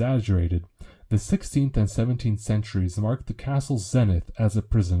is exaggerated, the 16th and 17th centuries marked the castle's zenith as a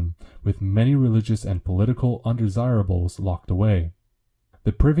prison, with many religious and political undesirables locked away.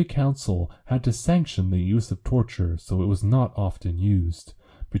 The Privy Council had to sanction the use of torture, so it was not often used.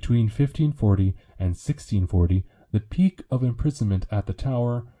 Between 1540 and 1640, the peak of imprisonment at the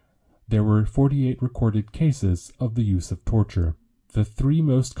Tower, there were 48 recorded cases of the use of torture. The three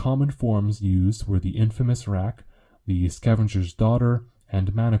most common forms used were the infamous rack, the scavenger's daughter,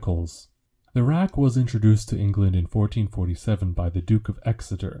 and manacles. The rack was introduced to England in 1447 by the Duke of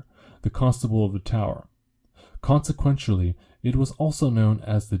Exeter, the Constable of the Tower. Consequentially, it was also known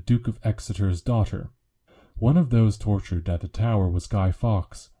as the Duke of Exeter's daughter. One of those tortured at the Tower was Guy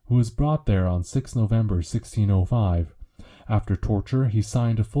Fawkes, who was brought there on 6 November 1605. After torture, he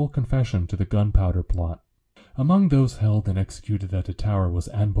signed a full confession to the gunpowder plot. Among those held and executed at the Tower was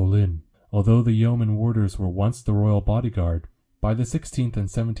Anne Boleyn. Although the yeoman warders were once the royal bodyguard, by the 16th and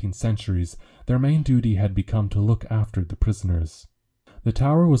 17th centuries, their main duty had become to look after the prisoners. The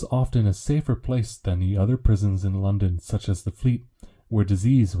Tower was often a safer place than the other prisons in London, such as the Fleet, where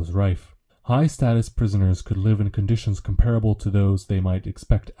disease was rife. High-status prisoners could live in conditions comparable to those they might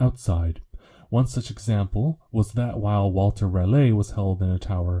expect outside. One such example was that while Walter Raleigh was held in a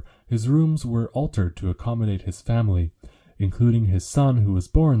tower, his rooms were altered to accommodate his family, including his son who was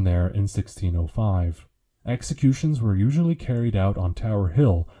born there in 1605. Executions were usually carried out on Tower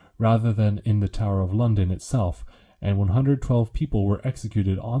Hill rather than in the Tower of London itself, and 112 people were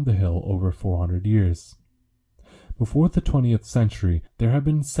executed on the hill over 400 years. Before the 20th century, there had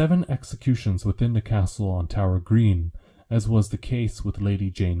been 7 executions within the castle on Tower Green. As was the case with Lady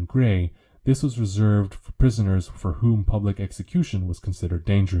Jane Grey, this was reserved for prisoners for whom public execution was considered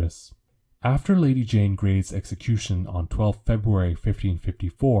dangerous. After Lady Jane Grey's execution on 12 February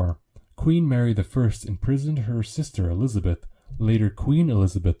 1554, Queen Mary I imprisoned her sister Elizabeth, later Queen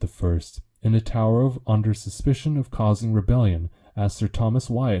Elizabeth I, in the Tower under suspicion of causing rebellion, as Sir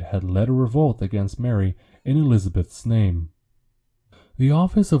Thomas Wyatt had led a revolt against Mary in Elizabeth's name. The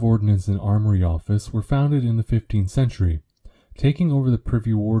Office of Ordnance and Armoury Office were founded in the 15th century, taking over the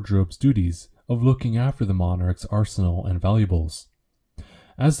Privy Wardrobe's duties of looking after the monarch's arsenal and valuables.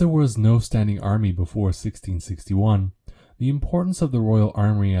 As there was no standing army before 1661, the importance of the Royal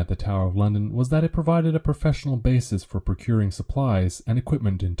Armoury at the Tower of London was that it provided a professional basis for procuring supplies and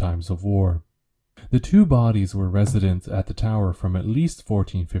equipment in times of war. The two bodies were resident at the Tower from at least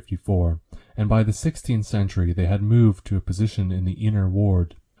 1454, and by the 16th century they had moved to a position in the Inner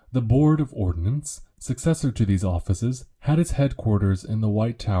Ward. The Board of Ordnance, successor to these offices, had its headquarters in the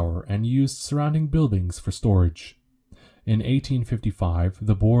White Tower and used surrounding buildings for storage. In 1855,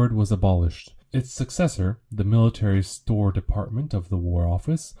 the board was abolished. Its successor, the Military Store Department of the War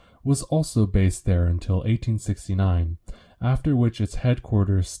Office, was also based there until 1869, after which its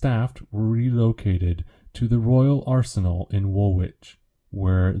headquarters staffed were relocated to the Royal Arsenal in Woolwich,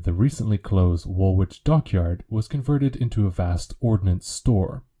 where the recently closed Woolwich Dockyard was converted into a vast ordnance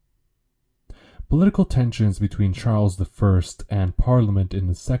store. Political tensions between Charles I and Parliament in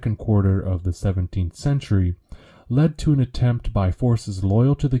the second quarter of the 17th century led to an attempt by forces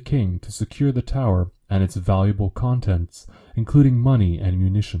loyal to the king to secure the Tower and its valuable contents, including money and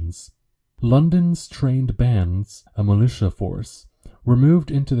munitions. London's trained bands, a militia force, were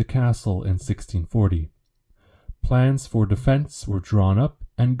moved into the castle in 1640. Plans for defense were drawn up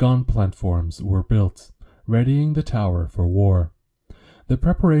and gun platforms were built, readying the tower for war. The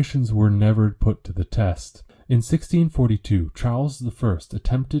preparations were never put to the test. In 1642, Charles I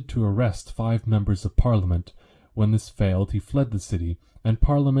attempted to arrest 5 members of Parliament. When this failed, he fled the city, and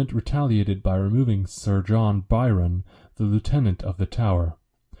Parliament retaliated by removing Sir John Byron, the lieutenant of the tower.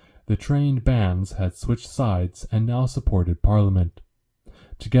 The trained bands had switched sides and now supported Parliament.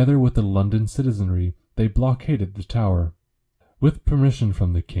 Together with the London citizenry, they blockaded the tower. With permission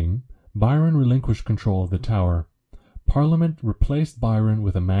from the king, Byron relinquished control of the tower. Parliament replaced Byron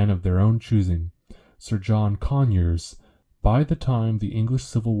with a man of their own choosing, Sir John Conyers. By the time the English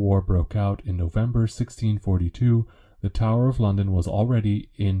Civil War broke out in November 1642, the Tower of London was already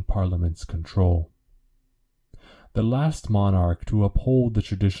in Parliament's control. The last monarch to uphold the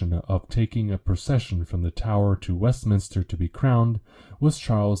tradition of taking a procession from the Tower to Westminster to be crowned was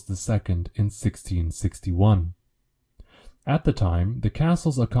Charles II in 1661. At the time, the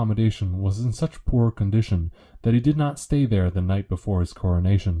castle's accommodation was in such poor condition that he did not stay there the night before his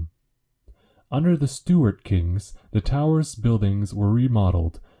coronation. Under the Stuart kings, the tower's buildings were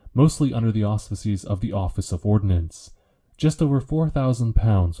remodeled, mostly under the auspices of the Office of Ordnance. Just over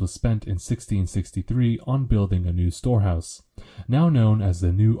 £4,000 was spent in 1663 on building a new storehouse, now known as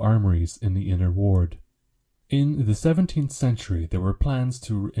the New Armories in the Inner Ward. In the 17th century, there were plans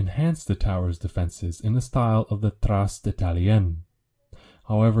to enhance the tower's defenses in the style of the Traces Italiennes.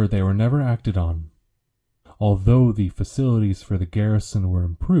 However, they were never acted on. Although the facilities for the garrison were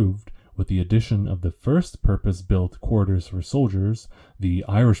improved, with the addition of the first purpose-built quarters for soldiers, the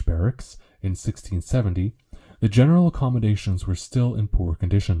Irish Barracks, in 1670, the general accommodations were still in poor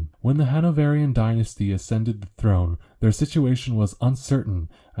condition. When the Hanoverian dynasty ascended the throne, their situation was uncertain,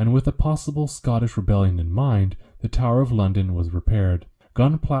 and with a possible Scottish rebellion in mind, the Tower of London was repaired.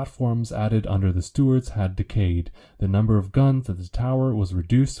 Gun platforms added under the Stuarts had decayed. The number of guns at the tower was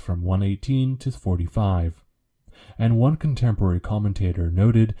reduced from 118 to 45. And one contemporary commentator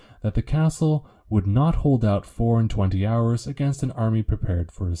noted that the castle would not hold out 24 hours against an army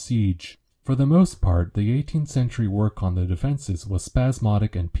prepared for a siege. For the most part, the 18th century work on the defences was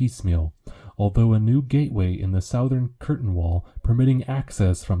spasmodic and piecemeal, although a new gateway in the southern curtain wall permitting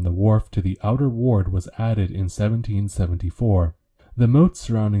access from the wharf to the outer ward was added in 1774. The moat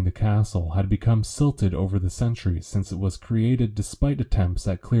surrounding the castle had become silted over the centuries since it was created despite attempts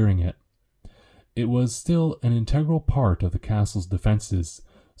at clearing it. It was still an integral part of the castle's defences,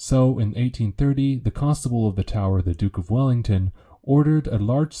 so in 1830 the Constable of the Tower, the Duke of Wellington, ordered a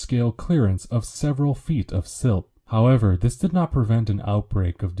large-scale clearance of several feet of silt. However, this did not prevent an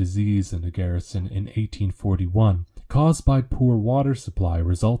outbreak of disease in the garrison in 1841, caused by poor water supply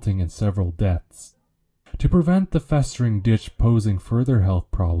resulting in several deaths. To prevent the festering ditch posing further health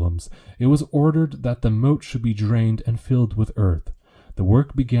problems, it was ordered that the moat should be drained and filled with earth. The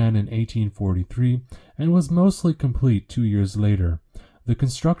work began in 1843 and was mostly complete 2 years later. The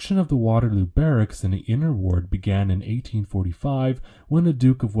construction of the Waterloo Barracks in the Inner Ward began in 1845 when the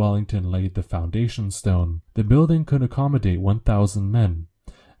Duke of Wellington laid the foundation stone. The building could accommodate 1,000 men.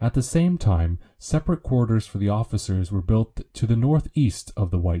 At the same time, separate quarters for the officers were built to the northeast of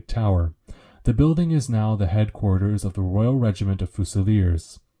the White Tower. The building is now the headquarters of the Royal Regiment of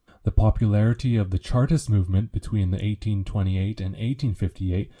Fusiliers. The popularity of the Chartist movement between the 1828 and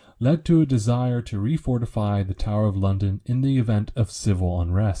 1858 led to a desire to refortify the Tower of London in the event of civil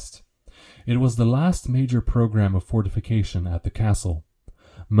unrest. It was the last major program of fortification at the castle.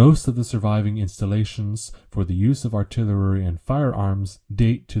 Most of the surviving installations for the use of artillery and firearms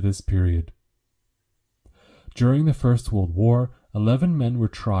date to this period. During the First World War, 11 men were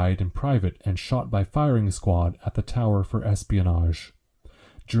tried in private and shot by firing squad at the tower for espionage.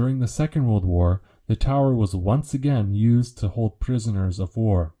 During the Second World War, the tower was once again used to hold prisoners of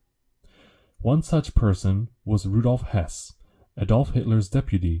war. One such person was Rudolf Hess, Adolf Hitler's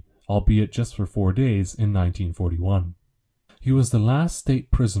deputy, albeit just for 4 days in 1941. He was the last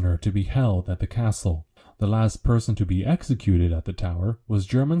state prisoner to be held at the castle. The last person to be executed at the tower was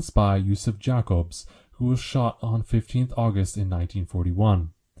German spy Josef Jacobs, who was shot on 15th August in 1941.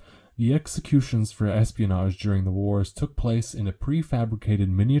 The executions for espionage during the wars took place in a prefabricated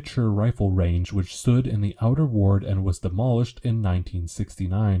miniature rifle range which stood in the outer ward and was demolished in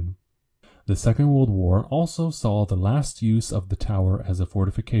 1969. The Second World War also saw the last use of the tower as a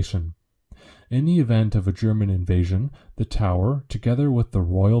fortification. In the event of a German invasion, the tower, together with the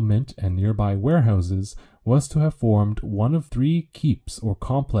Royal Mint and nearby warehouses, was to have formed one of 3 keeps or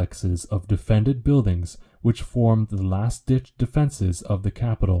complexes of defended buildings which formed the last-ditch defenses of the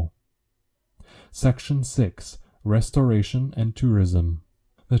capital. Section 6. Restoration and Tourism.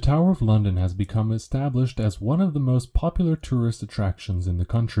 The Tower of London has become established as one of the most popular tourist attractions in the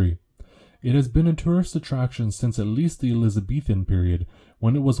country. It has been a tourist attraction since at least the Elizabethan period,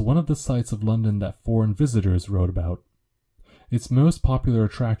 when it was one of the sights of London that foreign visitors wrote about. Its most popular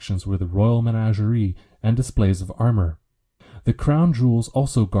attractions were the royal menagerie and displays of armor. The crown jewels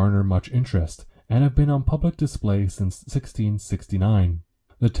also garner much interest, and have been on public display since 1669.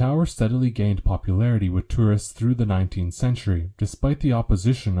 The tower steadily gained popularity with tourists through the 19th century, despite the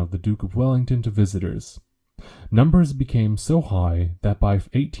opposition of the Duke of Wellington to visitors. Numbers became so high that by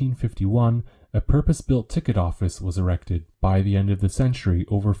 1851, a purpose-built ticket office was erected. By the end of the century,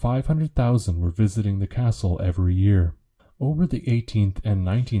 over 500,000 were visiting the castle every year. Over the 18th and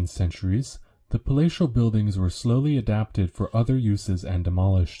 19th centuries, the palatial buildings were slowly adapted for other uses and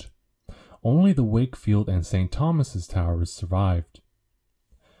demolished. Only the Wakefield and St. Thomas's towers survived.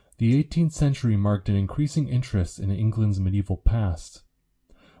 The 18th century marked an increasing interest in England's medieval past.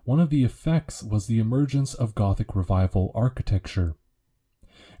 One of the effects was the emergence of Gothic Revival architecture.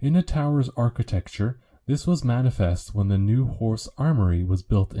 In the tower's architecture, this was manifest when the New Horse Armory was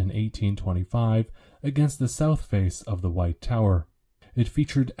built in 1825 against the south face of the White Tower. It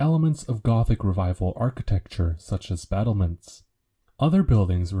featured elements of Gothic Revival architecture, such as battlements. Other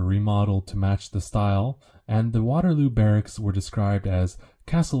buildings were remodeled to match the style, and the Waterloo Barracks were described as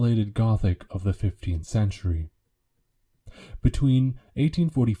castellated Gothic of the 15th century. Between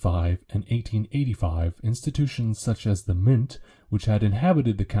 1845 and 1885, institutions such as the Mint, which had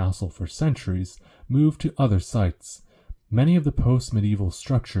inhabited the castle for centuries, moved to other sites. Many of the post-medieval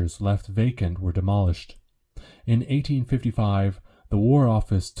structures left vacant were demolished. In 1855, the War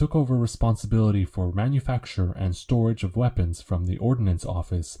Office took over responsibility for manufacture and storage of weapons from the Ordnance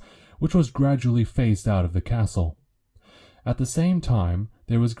Office, which was gradually phased out of the castle. At the same time,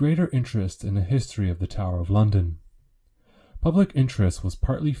 there was greater interest in the history of the Tower of London. Public interest was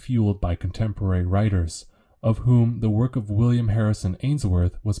partly fueled by contemporary writers, of whom the work of William Harrison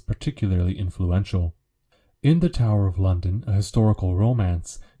Ainsworth was particularly influential. In The Tower of London, a historical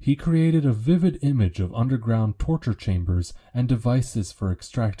romance, he created a vivid image of underground torture chambers and devices for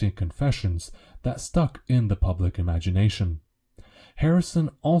extracting confessions that stuck in the public imagination. Harrison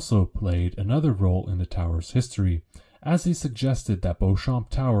also played another role in the tower's history, as he suggested that Beauchamp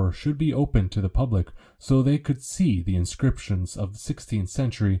Tower should be open to the public so they could see the inscriptions of the 16th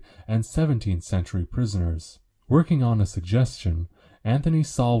century and 17th century prisoners. Working on a suggestion, Anthony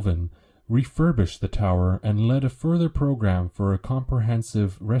Salvin refurbished the tower and led a further program for a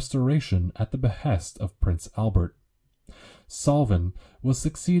comprehensive restoration at the behest of Prince Albert. Salvin was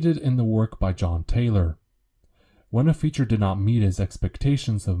succeeded in the work by John Taylor. When a feature did not meet his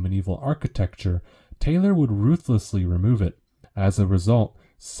expectations of medieval architecture, Taylor would ruthlessly remove it. As a result,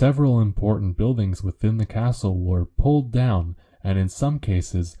 several important buildings within the castle were pulled down and in some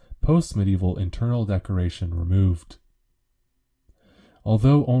cases, post-medieval internal decoration removed.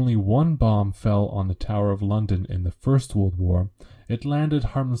 Although only one bomb fell on the Tower of London in the First World War, it landed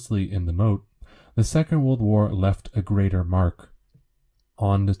harmlessly in the moat. The Second World War left a greater mark.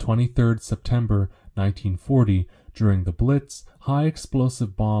 On the 23rd September 1940, during the Blitz, high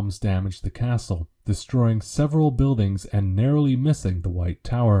explosive bombs damaged the castle, destroying several buildings and narrowly missing the White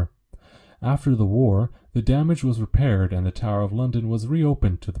Tower. After the war, the damage was repaired and the Tower of London was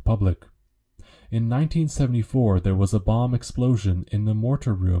reopened to the public. In 1974, there was a bomb explosion in the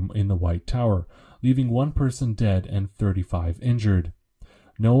mortar room in the White Tower, leaving one person dead and 35 injured.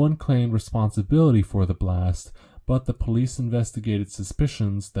 No one claimed responsibility for the blast, but the police investigated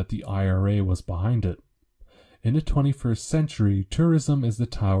suspicions that the IRA was behind it. In the 21st century, tourism is the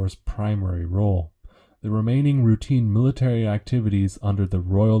tower's primary role. The remaining routine military activities under the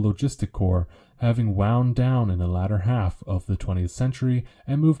Royal Logistic Corps having wound down in the latter half of the 20th century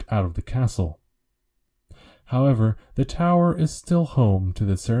and moved out of the castle. However, the tower is still home to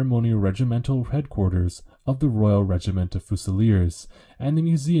the ceremonial regimental headquarters of the Royal Regiment of Fusiliers, and the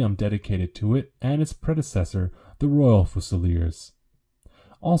museum dedicated to it and its predecessor, the Royal Fusiliers.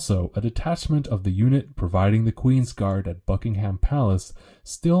 Also, a detachment of the unit providing the Queen's Guard at Buckingham Palace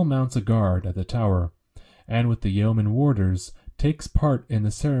still mounts a guard at the tower, and with the yeoman warders, takes part in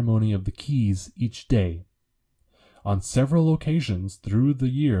the ceremony of the keys each day. On several occasions through the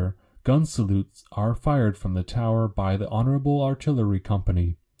year, gun salutes are fired from the tower by the Honourable Artillery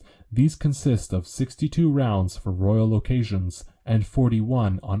Company. These consist of 62 rounds for royal occasions and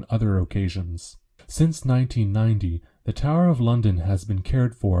 41 on other occasions. Since 1990, the Tower of London has been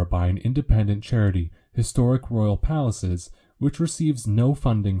cared for by an independent charity, Historic Royal Palaces, which receives no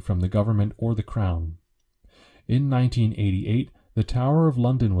funding from the government or the Crown. In 1988, the the Tower of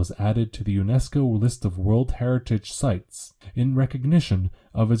London was added to the UNESCO list of World Heritage Sites in recognition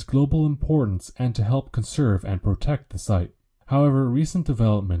of its global importance and to help conserve and protect the site. However, recent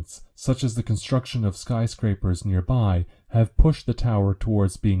developments, such as the construction of skyscrapers nearby, have pushed the tower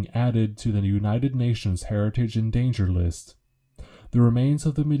towards being added to the United Nations Heritage in Danger list. The remains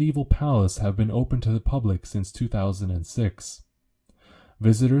of the medieval palace have been open to the public since 2006.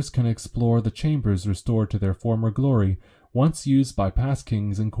 Visitors can explore the chambers restored to their former glory, once used by past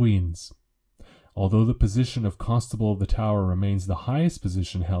kings and queens. Although the position of Constable of the Tower remains the highest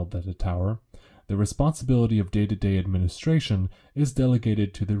position held at the tower, the responsibility of day-to-day administration is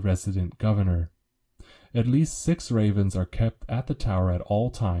delegated to the resident governor. At least 6 ravens are kept at the tower at all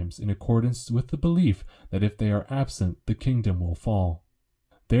times in accordance with the belief that if they are absent, the kingdom will fall.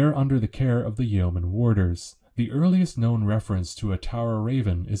 They are under the care of the yeoman warders. The earliest known reference to a tower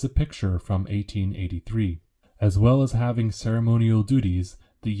raven is a picture from 1883. As well as having ceremonial duties,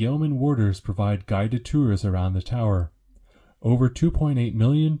 the yeoman warders provide guided tours around the tower. Over 2.8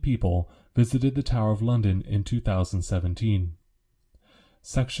 million people visited the Tower of London in 2017.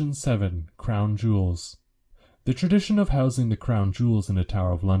 Section 7. Crown Jewels. The tradition of housing the crown jewels in the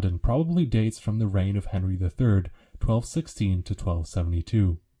Tower of London probably dates from the reign of Henry III, 1216 to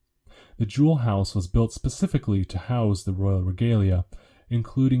 1272. The jewel house was built specifically to house the royal regalia,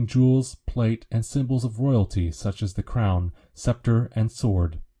 including jewels, plate, and symbols of royalty such as the crown, scepter, and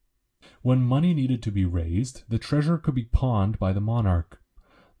sword. When money needed to be raised, the treasure could be pawned by the monarch.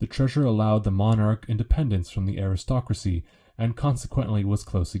 The treasure allowed the monarch independence from the aristocracy, and consequently was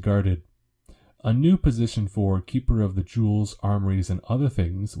closely guarded. A new position for keeper of the jewels, armories, and other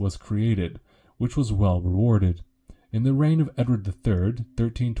things was created, which was well rewarded. In the reign of Edward III,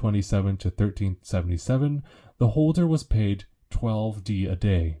 1327 to 1377, the holder was paid 12d a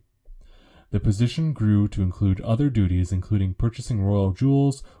day. The position grew to include other duties including purchasing royal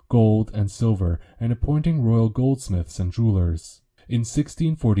jewels, gold, and silver, and appointing royal goldsmiths and jewelers. In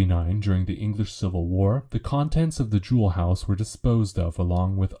 1649, during the English Civil War, the contents of the jewel house were disposed of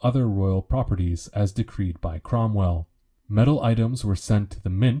along with other royal properties as decreed by Cromwell. Metal items were sent to the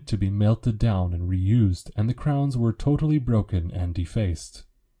mint to be melted down and reused, and the crowns were totally broken and defaced.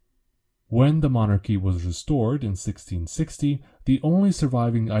 When the monarchy was restored in 1660, the only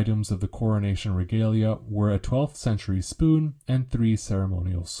surviving items of the coronation regalia were a 12th century spoon and 3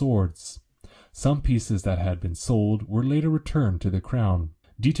 ceremonial swords. Some pieces that had been sold were later returned to the crown.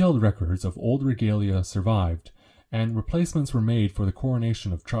 Detailed records of old regalia survived, and replacements were made for the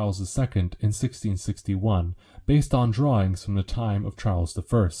coronation of Charles II in 1661, based on drawings from the time of Charles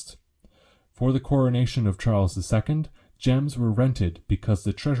I. For the coronation of Charles II, gems were rented because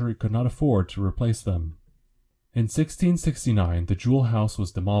the treasury could not afford to replace them. In 1669, the jewel house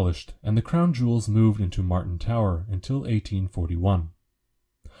was demolished, and the crown jewels moved into Martin Tower until 1841.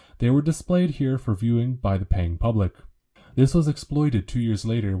 They were displayed here for viewing by the paying public. This was exploited 2 years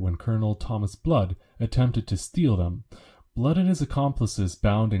later when Colonel Thomas Blood attempted to steal them. Blood and his accomplices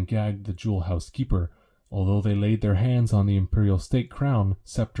bound and gagged the jewel house keeper. Although they laid their hands on the imperial state crown,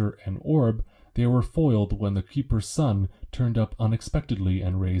 scepter, and orb, they were foiled when the keeper's son turned up unexpectedly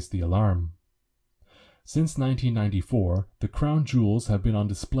and raised the alarm. Since 1994, the crown jewels have been on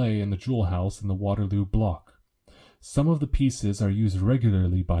display in the jewel house in the Waterloo block. Some of the pieces are used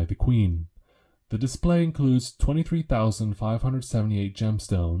regularly by the Queen. The display includes 23,578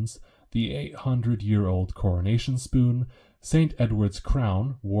 gemstones, the 800-year-old coronation spoon, St. Edward's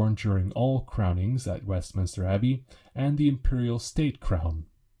crown, worn during all crownings at Westminster Abbey, and the imperial state crown.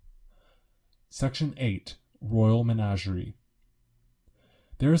 Section 8. Royal Menagerie.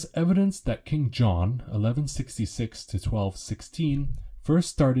 There is evidence that King John, 1166 to 1216, first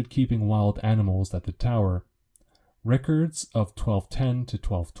started keeping wild animals at the Tower. Records of 1210 to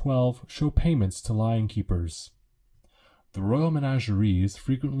 1212 show payments to lion keepers. The royal menageries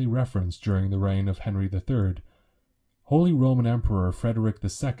frequently referenced during the reign of Henry III. Holy Roman Emperor Frederick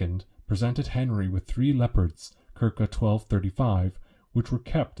II presented Henry with 3 leopards, circa 1235, which were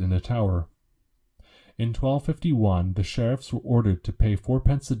kept in the Tower. In 1251, the sheriffs were ordered to pay 4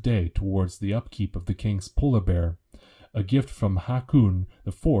 pence a day towards the upkeep of the king's polar bear, a gift from Hakon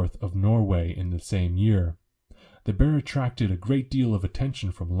IV of Norway in the same year. The bear attracted a great deal of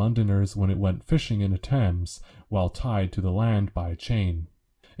attention from Londoners when it went fishing in the Thames while tied to the land by a chain.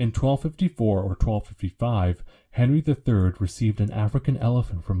 In 1254 or 1255, Henry III received an African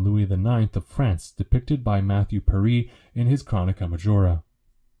elephant from Louis IX of France depicted by Matthew Paris in his Chronica Majora.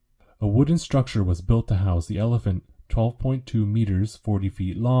 A wooden structure was built to house the elephant, 12.2 meters 40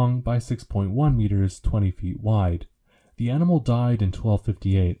 feet long by 6.1 meters 20 feet wide. The animal died in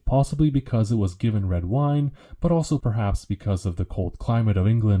 1258, possibly because it was given red wine, but also perhaps because of the cold climate of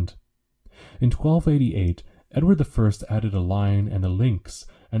England. In 1288, Edward I added a lion and a lynx,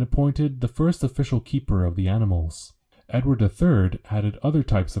 and appointed the first official keeper of the animals. Edward III added other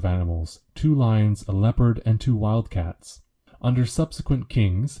types of animals, 2 lions, a leopard, and 2 wildcats. Under subsequent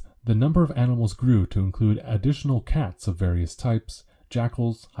kings, the number of animals grew to include additional cats of various types,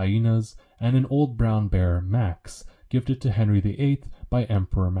 jackals, hyenas, and an old brown bear, Max, gifted to Henry VIII by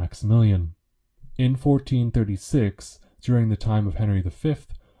Emperor Maximilian. In 1436, during the time of Henry V,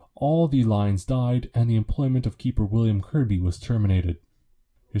 all the lions died and the employment of keeper William Kirby was terminated.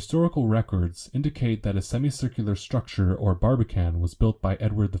 Historical records indicate that a semicircular structure or barbican was built by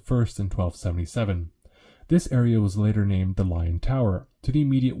Edward I in 1277. This area was later named the Lion Tower, to the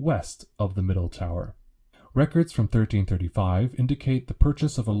immediate west of the Middle Tower. Records from 1335 indicate the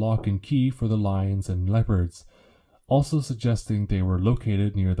purchase of a lock and key for the lions and leopards, also suggesting they were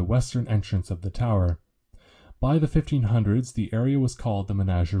located near the western entrance of the tower. By the 1500s, the area was called the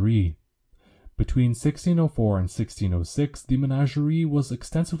Menagerie. Between 1604 and 1606, the menagerie was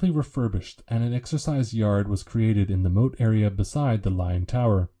extensively refurbished and an exercise yard was created in the moat area beside the Lion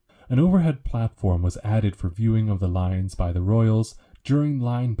Tower. An overhead platform was added for viewing of the lions by the royals during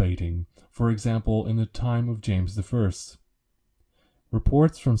lion baiting, for example in the time of James I.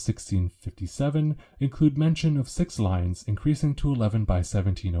 Reports from 1657 include mention of 6 lions increasing to 11 by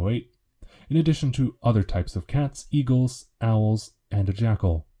 1708, in addition to other types of cats, eagles, owls, and a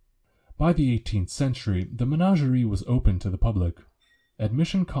jackal. By the 18th century, the menagerie was open to the public.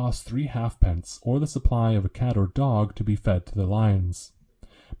 Admission cost 3 halfpence or the supply of a cat or dog to be fed to the lions.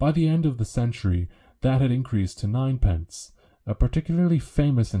 By the end of the century, that had increased to 9 pence. A particularly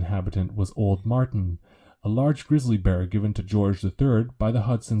famous inhabitant was Old Martin, a large grizzly bear given to George III by the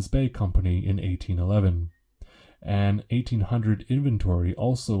Hudson's Bay Company in 1811. An 1800 inventory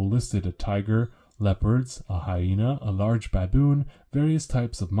also listed a tiger, leopards, a hyena, a large baboon, various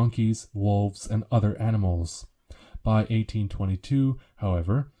types of monkeys, wolves, and other animals. By 1822,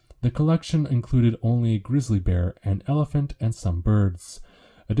 however, the collection included only a grizzly bear, an elephant, and some birds.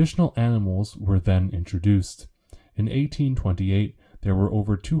 Additional animals were then introduced. In 1828, there were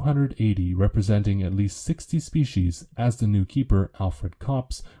over 280 representing at least 60 species as the new keeper, Alfred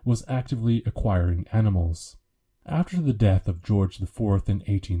Copps, was actively acquiring animals. After the death of George IV in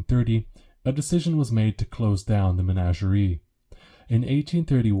 1830, a decision was made to close down the menagerie. In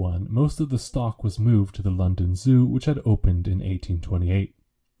 1831, most of the stock was moved to the London Zoo, which had opened in 1828.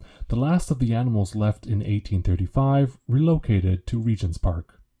 The last of the animals left in 1835 relocated to Regent's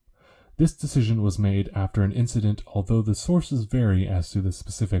Park. This decision was made after an incident, although the sources vary as to the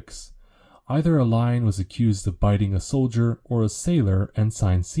specifics. Either a lion was accused of biting a soldier, or a sailor,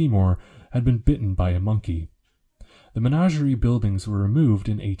 Ensign Seymour, had been bitten by a monkey. The menagerie buildings were removed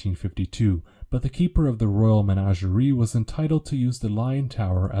in 1852, but the keeper of the Royal Menagerie was entitled to use the Lion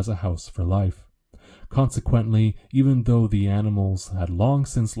Tower as a house for life. Consequently, even though the animals had long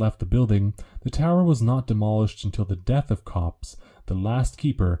since left the building, the tower was not demolished until the death of Copps, the last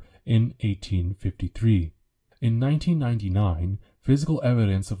keeper, in 1853. In 1999, physical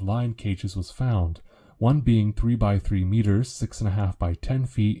evidence of lion cages was found, one being 3 by 3 meters, 6.5 by 10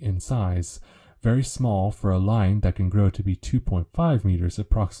 feet in size, very small for a lion that can grow to be 2.5 meters,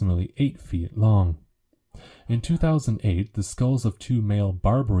 approximately 8 feet long. In 2008, the skulls of 2 male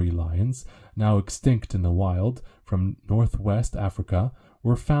Barbary lions, now extinct in the wild, from northwest Africa,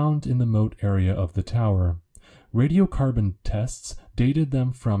 were found in the moat area of the tower. Radiocarbon tests dated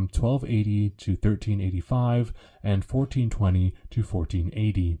them from 1280 to 1385 and 1420 to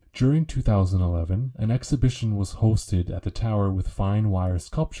 1480. During 2011, an exhibition was hosted at the tower with fine wire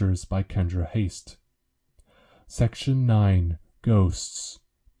sculptures by Kendra Haste. Section 9. Ghosts.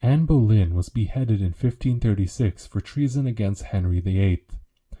 Anne Boleyn was beheaded in 1536 for treason against Henry VIII.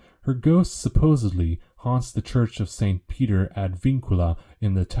 Her ghost supposedly haunts the church of St. Peter ad Vincula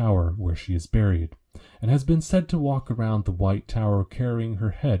in the tower where she is buried, and has been said to walk around the White Tower carrying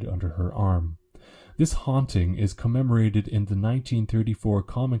her head under her arm. This haunting is commemorated in the 1934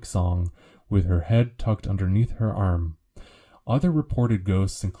 comic song, "With her head tucked underneath her arm." Other reported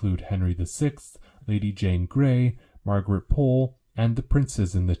ghosts include Henry VI, Lady Jane Grey, Margaret Pole, and the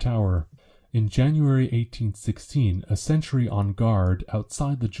princes in the tower. In January 1816, a sentry on guard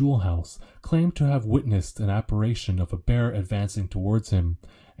outside the Jewel House claimed to have witnessed an apparition of a bear advancing towards him,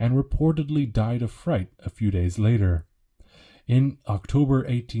 and reportedly died of fright a few days later. In October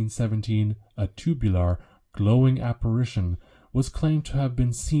 1817, a tubular, glowing apparition was claimed to have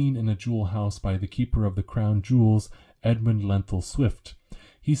been seen in a jewel house by the keeper of the crown jewels, Edmund Lenthal Swift.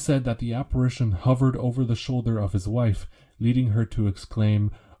 He said that the apparition hovered over the shoulder of his wife, leading her to exclaim,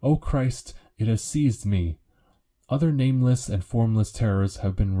 "O Christ, it has seized me." Other nameless and formless terrors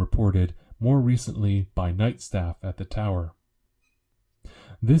have been reported, more recently by night staff at the tower.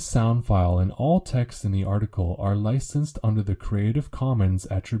 This sound file and all text in the article are licensed under the Creative Commons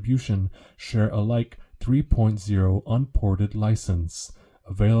Attribution Share Alike 3.0 Unported license,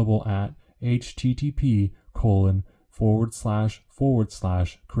 available at